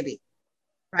floor with baby,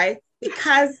 right?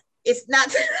 Because it's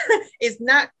not, it's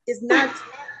not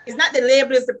the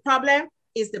label is the problem,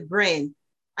 it's the brain.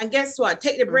 And guess what?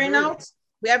 Take the brain out,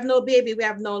 we have no baby, we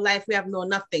have no life, we have no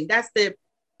nothing. That's the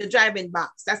driving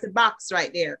box. That's the box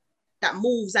right there that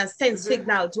moves and sends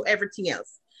signal to everything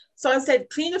else. So I said,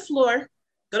 clean the floor,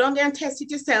 go down there and test it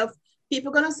yourself.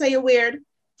 People are gonna say you're weird.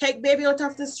 Take baby out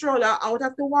of the stroller, out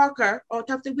of the walker,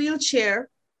 out of the wheelchair,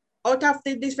 out of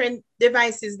the different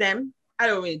devices them. I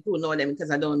don't really do know them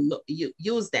because I don't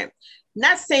use them.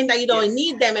 Not saying that you don't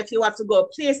need them if you have to go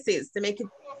places to make it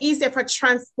easier for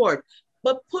transport,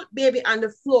 but put baby on the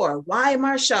floor. Why,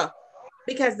 Marsha?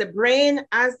 Because the brain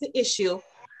has the issue.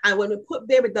 And when we put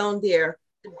baby down there,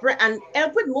 and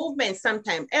help with movement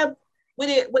sometimes, help with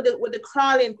the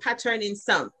crawling, patterning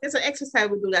some. There's an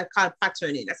exercise we do that called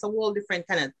patterning. That's a whole different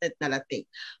kind of another thing.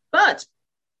 But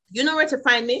you know where to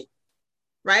find me,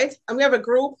 right? And we have a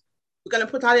group. We're gonna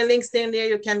put all the links in there.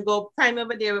 You can go find me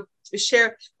over there. We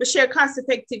share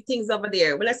cost-effective things over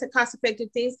there. When I say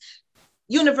cost-effective things,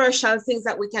 universal things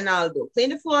that we can all do. Clean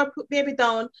the floor, put baby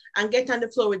down, and get on the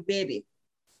floor with baby.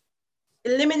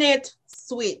 Eliminate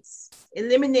sweets.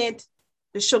 Eliminate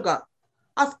the sugar.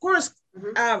 Of course,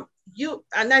 you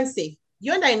and Nancy,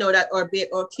 you and I know that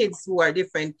our kids who are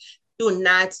different do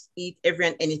not eat every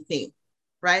and anything,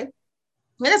 right?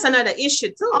 And that's another issue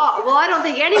too. Oh, well, I don't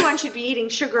think anyone should be eating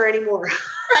sugar anymore,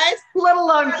 right? Let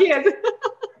alone kids.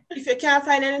 If you can't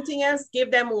find anything else,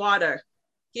 give them water.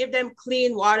 Give them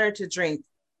clean water to drink,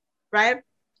 right?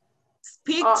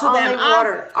 Speak to them.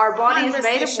 Water. Our body is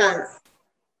made of water.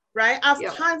 Right? Have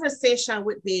conversation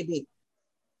with baby,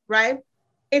 right?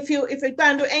 If you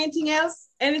can't do anything else,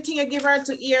 anything you give her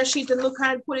to ear, she to look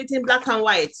at, put it in black and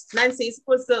white. Nancy is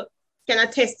supposed to can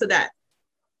attest to that.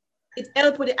 It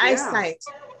helps with the eyesight.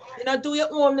 You know, do your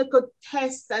own little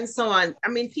tests and so on. I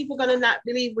mean, people gonna not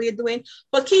believe what you're doing,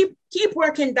 but keep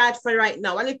working that for right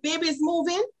now. And if baby is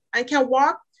moving and can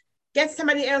walk, get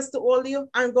somebody else to hold you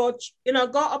and go,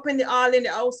 go up in the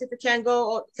house if you can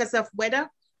go because of weather.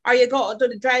 Or you go to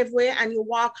the driveway and you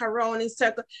walk around in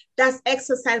circle. That's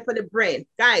exercise for the brain.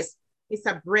 Guys, it's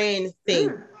a brain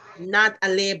thing, not a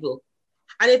label.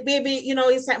 And if baby,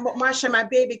 it's like, Marsha, my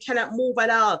baby cannot move at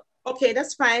all. Okay,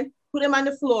 that's fine. Put them on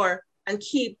the floor and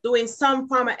keep doing some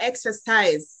form of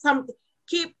exercise.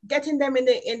 Keep getting them in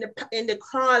the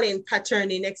crawling,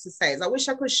 patterning exercise. I wish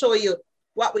I could show you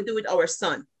what we do with our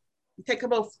son. We take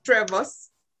about 3 of us.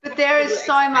 But there is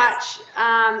so much.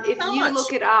 If you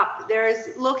look it up,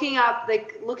 there's looking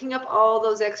up all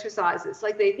those exercises.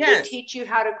 Like they teach you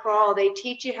how to crawl. They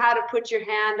teach you how to put your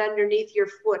hand underneath their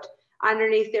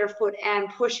foot and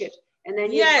push it. And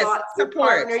then you've got your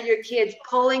partner, your kids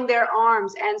pulling their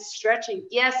arms and stretching.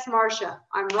 Yes, Marsha,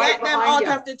 I'm right behind you. Get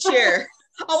them out of the chair.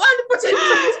 I want to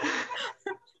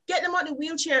put it. Get them out the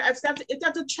wheelchair. If you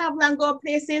have to travel and go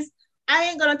places, I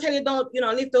ain't gonna tell you don't,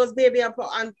 lift those baby up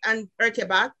and hurt your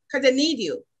back because they need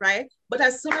you, right? But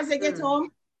as soon as they get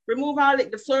home, remove all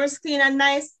the floor is clean and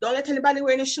nice. Don't let anybody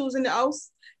wear any shoes in the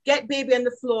house. Get baby on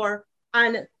the floor.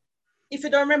 And if you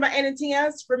don't remember anything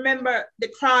else, remember the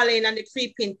crawling and the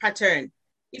creeping pattern.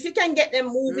 If you can get them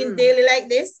moving daily like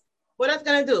this, what that's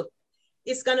going to do?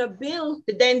 It's going to build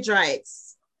the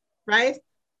dendrites, right?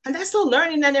 And that's how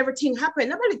learning and everything happen.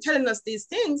 Nobody telling us these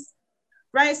things,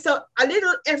 right? So a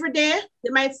little every day, they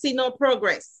might see no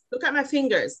progress. Look at my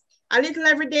fingers. A little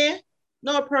every day,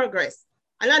 no progress.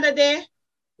 Another day,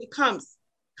 it comes.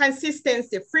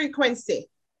 Consistency, frequency.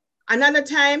 Another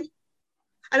time,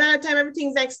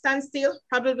 everything's like standstill,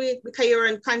 probably because you're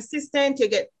inconsistent, you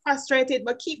get frustrated,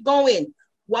 but keep going.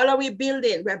 What are we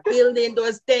building? We're building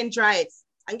those dendrites.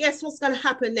 And guess what's going to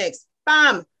happen next?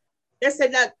 Bam! They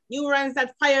said that neurons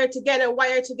that fire together,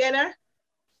 wire together.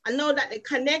 I know that they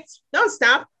connect. Don't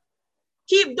stop.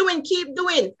 Keep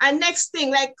doing. And next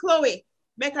thing, like Chloe,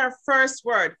 make her first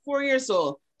word, 4 years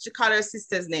old. She called her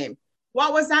sister's name.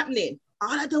 What was happening?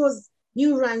 All of those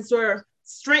neurons were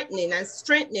strengthening.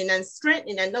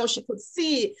 And now she could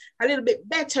see a little bit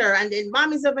better. And then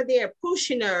mommy's over there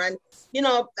pushing her. And,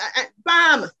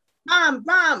 bam, bam,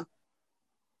 bam.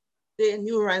 The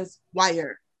neurons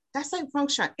wire. That's how it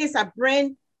functions. It's a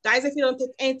brain. Guys, if you don't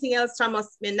take anything else from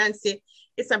us, Nancy,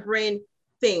 it's a brain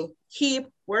thing. Keep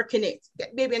working it.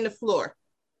 Get baby on the floor.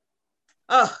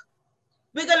 Oh,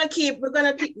 we're gonna keep,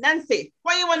 Nancy,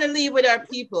 why you want to leave with our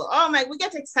people? Oh my, we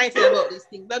get excited about these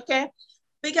things, okay?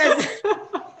 Because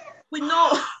we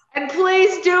know. And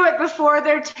please do it before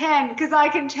they're 10, because I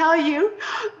can tell you,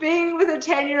 being with a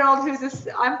 10-year-old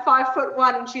I'm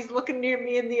 5'1" and she's looking near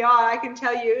me in the eye, I can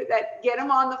tell you that get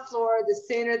them on the floor, the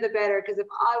sooner the better. Because if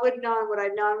I would have known what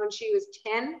I'd known when she was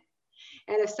 10,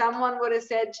 and if someone would have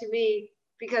said to me,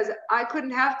 because I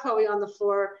couldn't have Chloe on the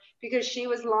floor because she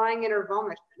was lying in her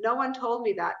vomit. No one told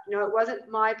me that. It wasn't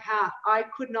my path. I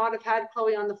could not have had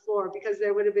Chloe on the floor because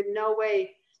there would have been no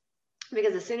way.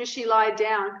 Because as soon as she lied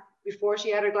down, before she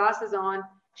had her glasses on,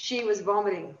 she was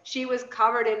vomiting. She was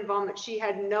covered in vomit. She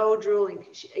had no drooling.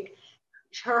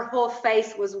 Her whole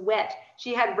face was wet.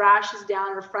 She had rashes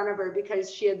down her front of her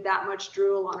because she had that much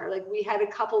drool on her. Like we had a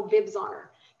couple bibs on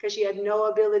her because she had no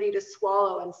ability to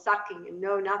swallow and sucking and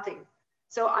no nothing.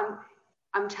 So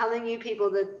I'm telling you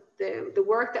people that the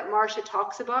work that Marsha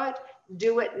talks about,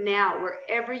 do it now,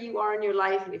 wherever you are in your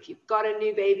life. And if you've got a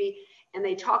new baby and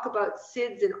they talk about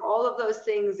SIDS and all of those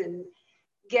things, and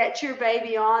get your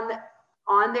baby on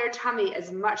their tummy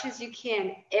as much as you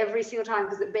can every single time,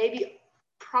 because the baby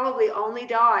probably only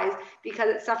dies because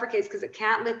it suffocates, because it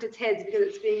can't lift its head, because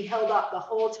it's being held up the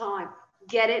whole time.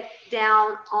 Get it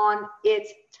down on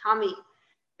its tummy.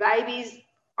 Babies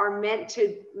are meant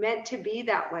to be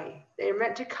that way. They're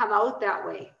meant to come out that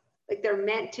way. Like they're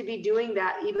meant to be doing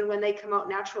that even when they come out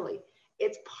naturally.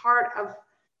 It's part of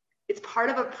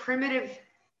a primitive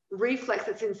reflex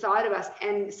that's inside of us,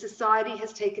 and society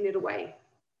has taken it away,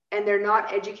 and they're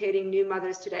not educating new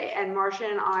mothers today. And Marsha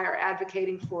and I are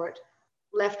advocating for it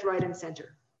left, right, and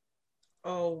center.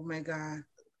 Oh my God.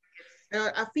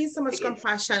 I feel so much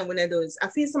compassion when I do this. I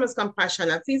feel so much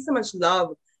compassion. I feel so much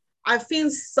love. I feel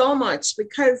so much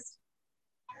because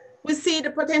we see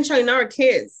the potential in our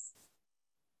kids,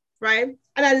 right?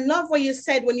 And I love what you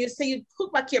said when you say you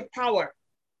took back your power.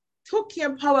 Took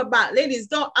your power back. Ladies,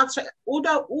 don't actually,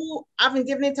 who haven't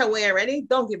given it away already,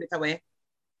 don't give it away.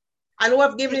 And who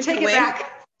have given it away, take it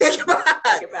back. Take it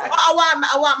back. I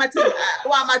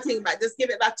want my thing back. Just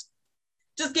give it back.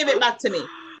 Just give it back to me.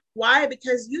 Why?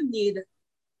 Because you need,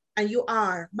 and you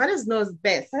are, mothers knows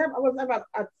best. I was about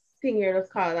a thing here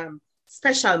that's called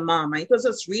Special Mom. It was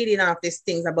just reading off these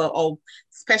things about how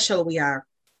special we are.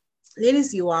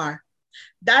 Ladies, you are.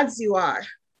 Dads, you are.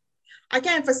 I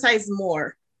can emphasize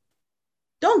more.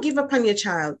 Don't give up on your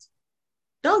child.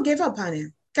 Don't give up on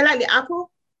him. Because like the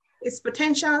apple, its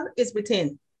potential is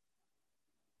within.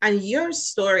 And your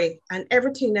story and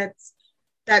everything that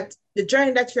the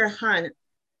journey that you're on,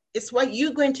 it's what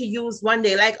you're going to use one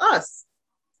day, like us.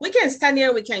 We can stand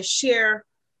here, we can share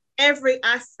every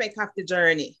aspect of the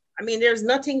journey. I mean, there's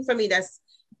nothing for me that's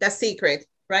secret,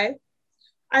 right?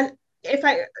 And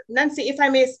Nancy, if I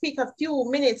may speak a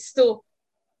few minutes to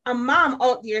a mom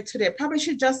out there today, probably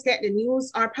should just get the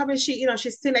news, or probably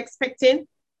she's still expecting.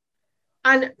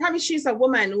 And probably she's a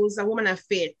woman who's a woman of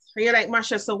faith. And you're like,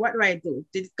 Marsha, so what do I do?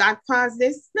 Did God cause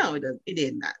this? No, it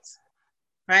did not.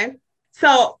 Right?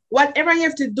 So whatever you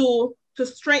have to do to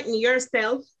strengthen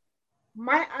yourself,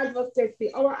 our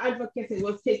advocacy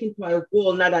was taken to a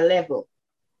whole nother level.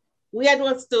 We had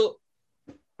was to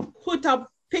put a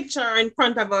picture in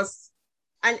front of us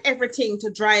and everything to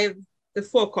drive the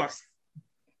focus.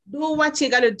 Do what you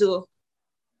got to do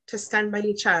to stand by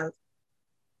your child.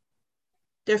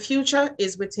 Their future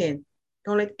is within.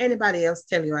 Don't let anybody else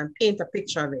tell you and paint a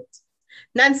picture of it.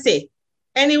 Nancy,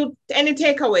 any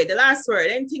takeaway, the last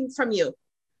word, anything from you?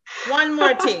 One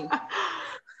more thing.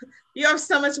 You have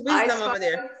so much wisdom over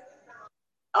there.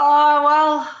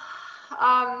 Oh,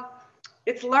 well,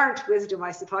 it's learned wisdom,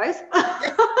 I suppose.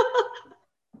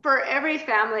 For every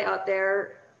family out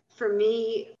there, for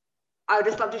me, I would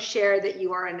just love to share that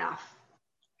you are enough.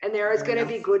 And there is going to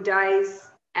be good days,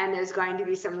 and there's going to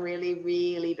be some really,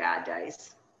 really bad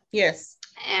days. Yes.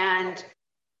 And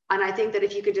I think that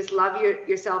if you could just love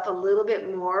yourself a little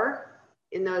bit more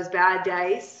in those bad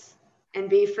days and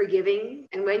be forgiving,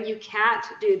 and when you can't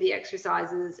do the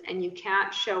exercises and you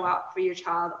can't show up for your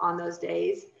child on those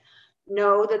days,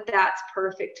 know that that's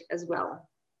perfect as well.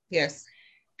 Yes.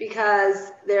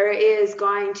 Because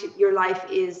your life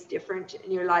is different,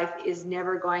 and your life is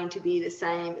never going to be the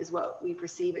same as what we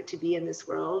perceive it to be in this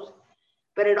world.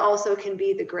 But it also can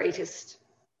be the greatest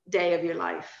day of your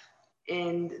life,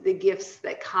 and the gifts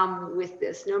that come with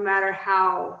this, no matter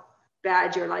how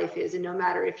bad your life is, and no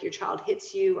matter if your child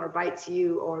hits you or bites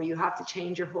you, or you have to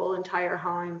change your whole entire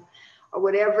home, or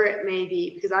whatever it may be,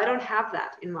 because I don't have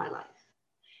that in my life.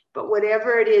 But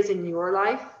whatever it is in your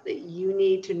life that you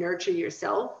need to nurture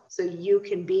yourself so you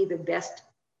can be the best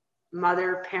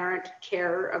mother, parent,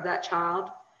 carer of that child,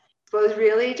 I suppose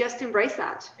really just embrace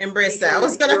that. Embrace that. I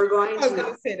was going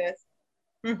to say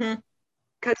that.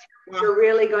 Because you're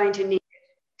really going to need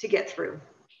it to get through.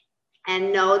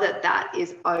 And know that that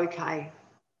is okay.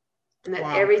 And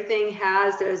that everything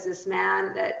there's this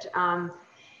man that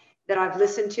I've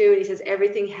listened to, and he says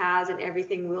everything has and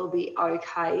everything will be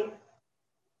okay.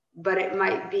 But it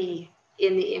might be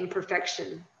in the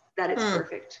imperfection that it's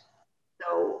perfect.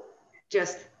 So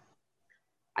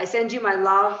I send you my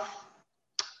love,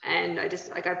 and I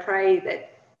pray that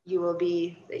you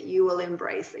will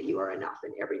embrace that you are enough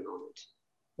in every moment.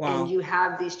 Wow. And you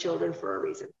have these children for a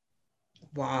reason.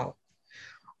 Wow.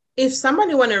 If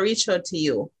somebody want to reach out to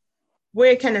you,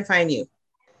 where can I find you?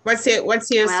 What's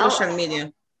your social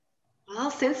media?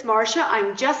 Well, since Marsha,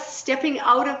 I'm just stepping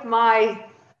out of my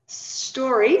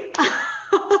story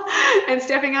and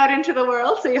stepping out into the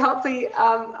world. So you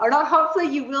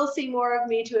you will see more of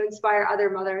me to inspire other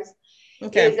mothers.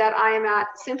 Okay. Is that I am at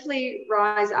Simply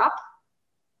Rise Up,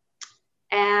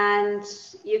 and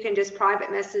you can just private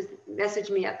message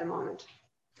me at the moment.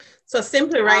 So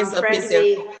Simply Rise Up is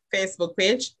your Facebook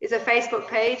page? It's a Facebook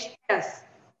page, yes.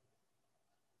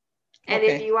 And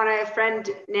if you want to friend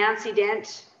Nancy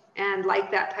Dent and like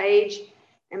that page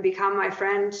and become my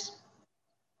friend,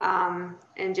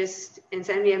 and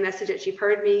send me a message that you've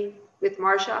heard me with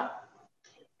Marsha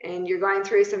and you're going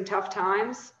through some tough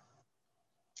times,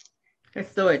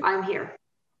 let's do it. I'm here.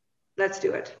 Let's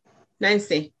do it.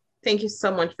 Nancy, thank you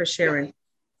so much for sharing.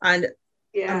 And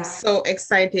I'm so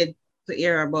excited to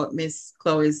hear about Miss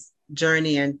Chloe's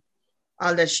journey and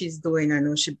all that she's doing. I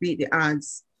know she beat the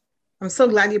odds. I'm so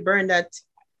glad you burned that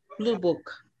blue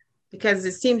book, because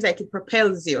it seems like it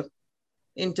propels you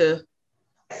into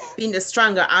being the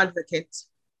stronger advocate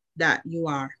that you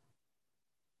are.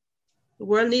 The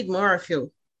world needs more of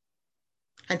you.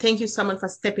 And thank you so much for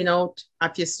stepping out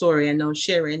of your story and now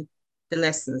sharing the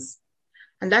lessons.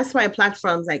 And that's why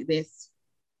platforms like this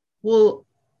will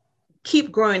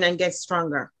keep growing and get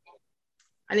stronger.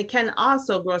 And it can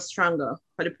also grow stronger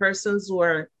for the persons who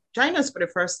are joining us for the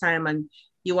first time and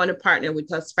you want to partner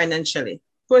with us financially.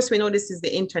 Of course, we know this is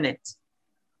the internet,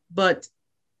 but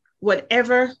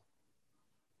whatever,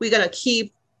 we're going to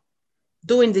keep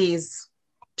doing these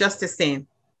just the same,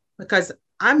 because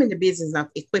I'm in the business of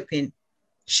equipping,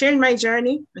 sharing my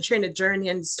journey and sharing the journey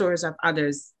and the stories of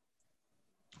others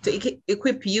to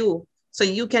equip you so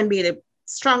you can be the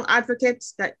strong advocate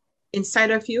that inside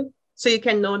of you, so you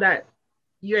can know that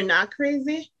you're not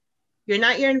crazy, you're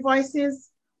not hearing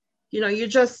voices, you're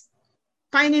just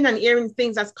finding and hearing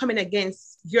things that's coming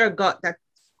against your gut, that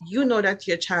you know that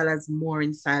your child has more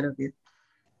inside of you.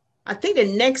 I think the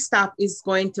next stop is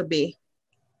going to be,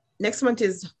 next month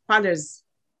is Fathers.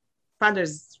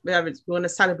 We want to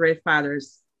celebrate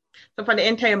fathers. So for the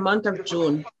entire month of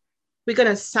June, we're going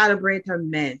to celebrate our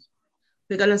men.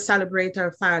 We're going to celebrate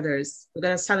our fathers. We're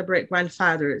going to celebrate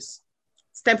grandfathers,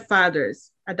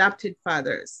 stepfathers, adopted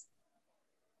fathers,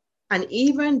 and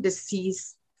even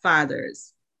deceased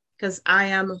fathers. Because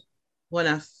I'm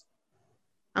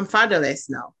fatherless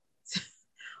now.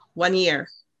 1 year.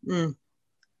 We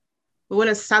want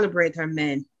to celebrate our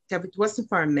men. If it wasn't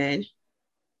for our men,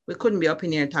 we couldn't be up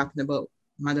in here talking about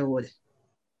motherhood.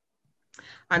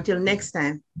 Until next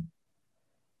time,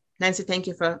 Nancy, thank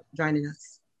you for joining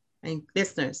us. And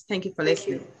listeners, thank you for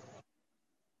listening.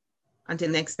 Until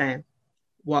next time,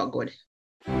 walk good.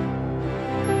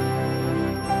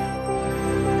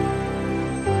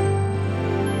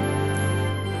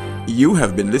 You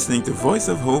have been listening to Voice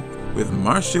of Hope with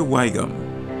Marsha Weigum.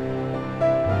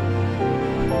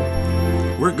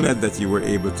 We're glad that you were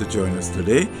able to join us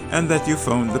today and that you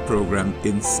found the program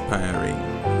inspiring.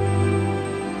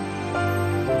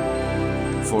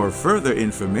 For further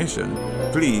information,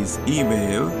 please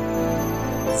email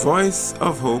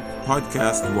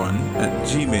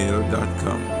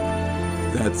voiceofhopepodcast1@gmail.com.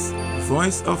 That's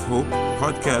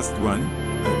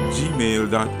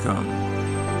voiceofhopepodcast1@gmail.com.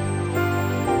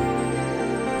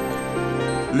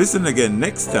 Listen again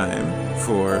next time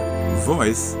for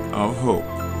Voice of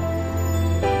Hope.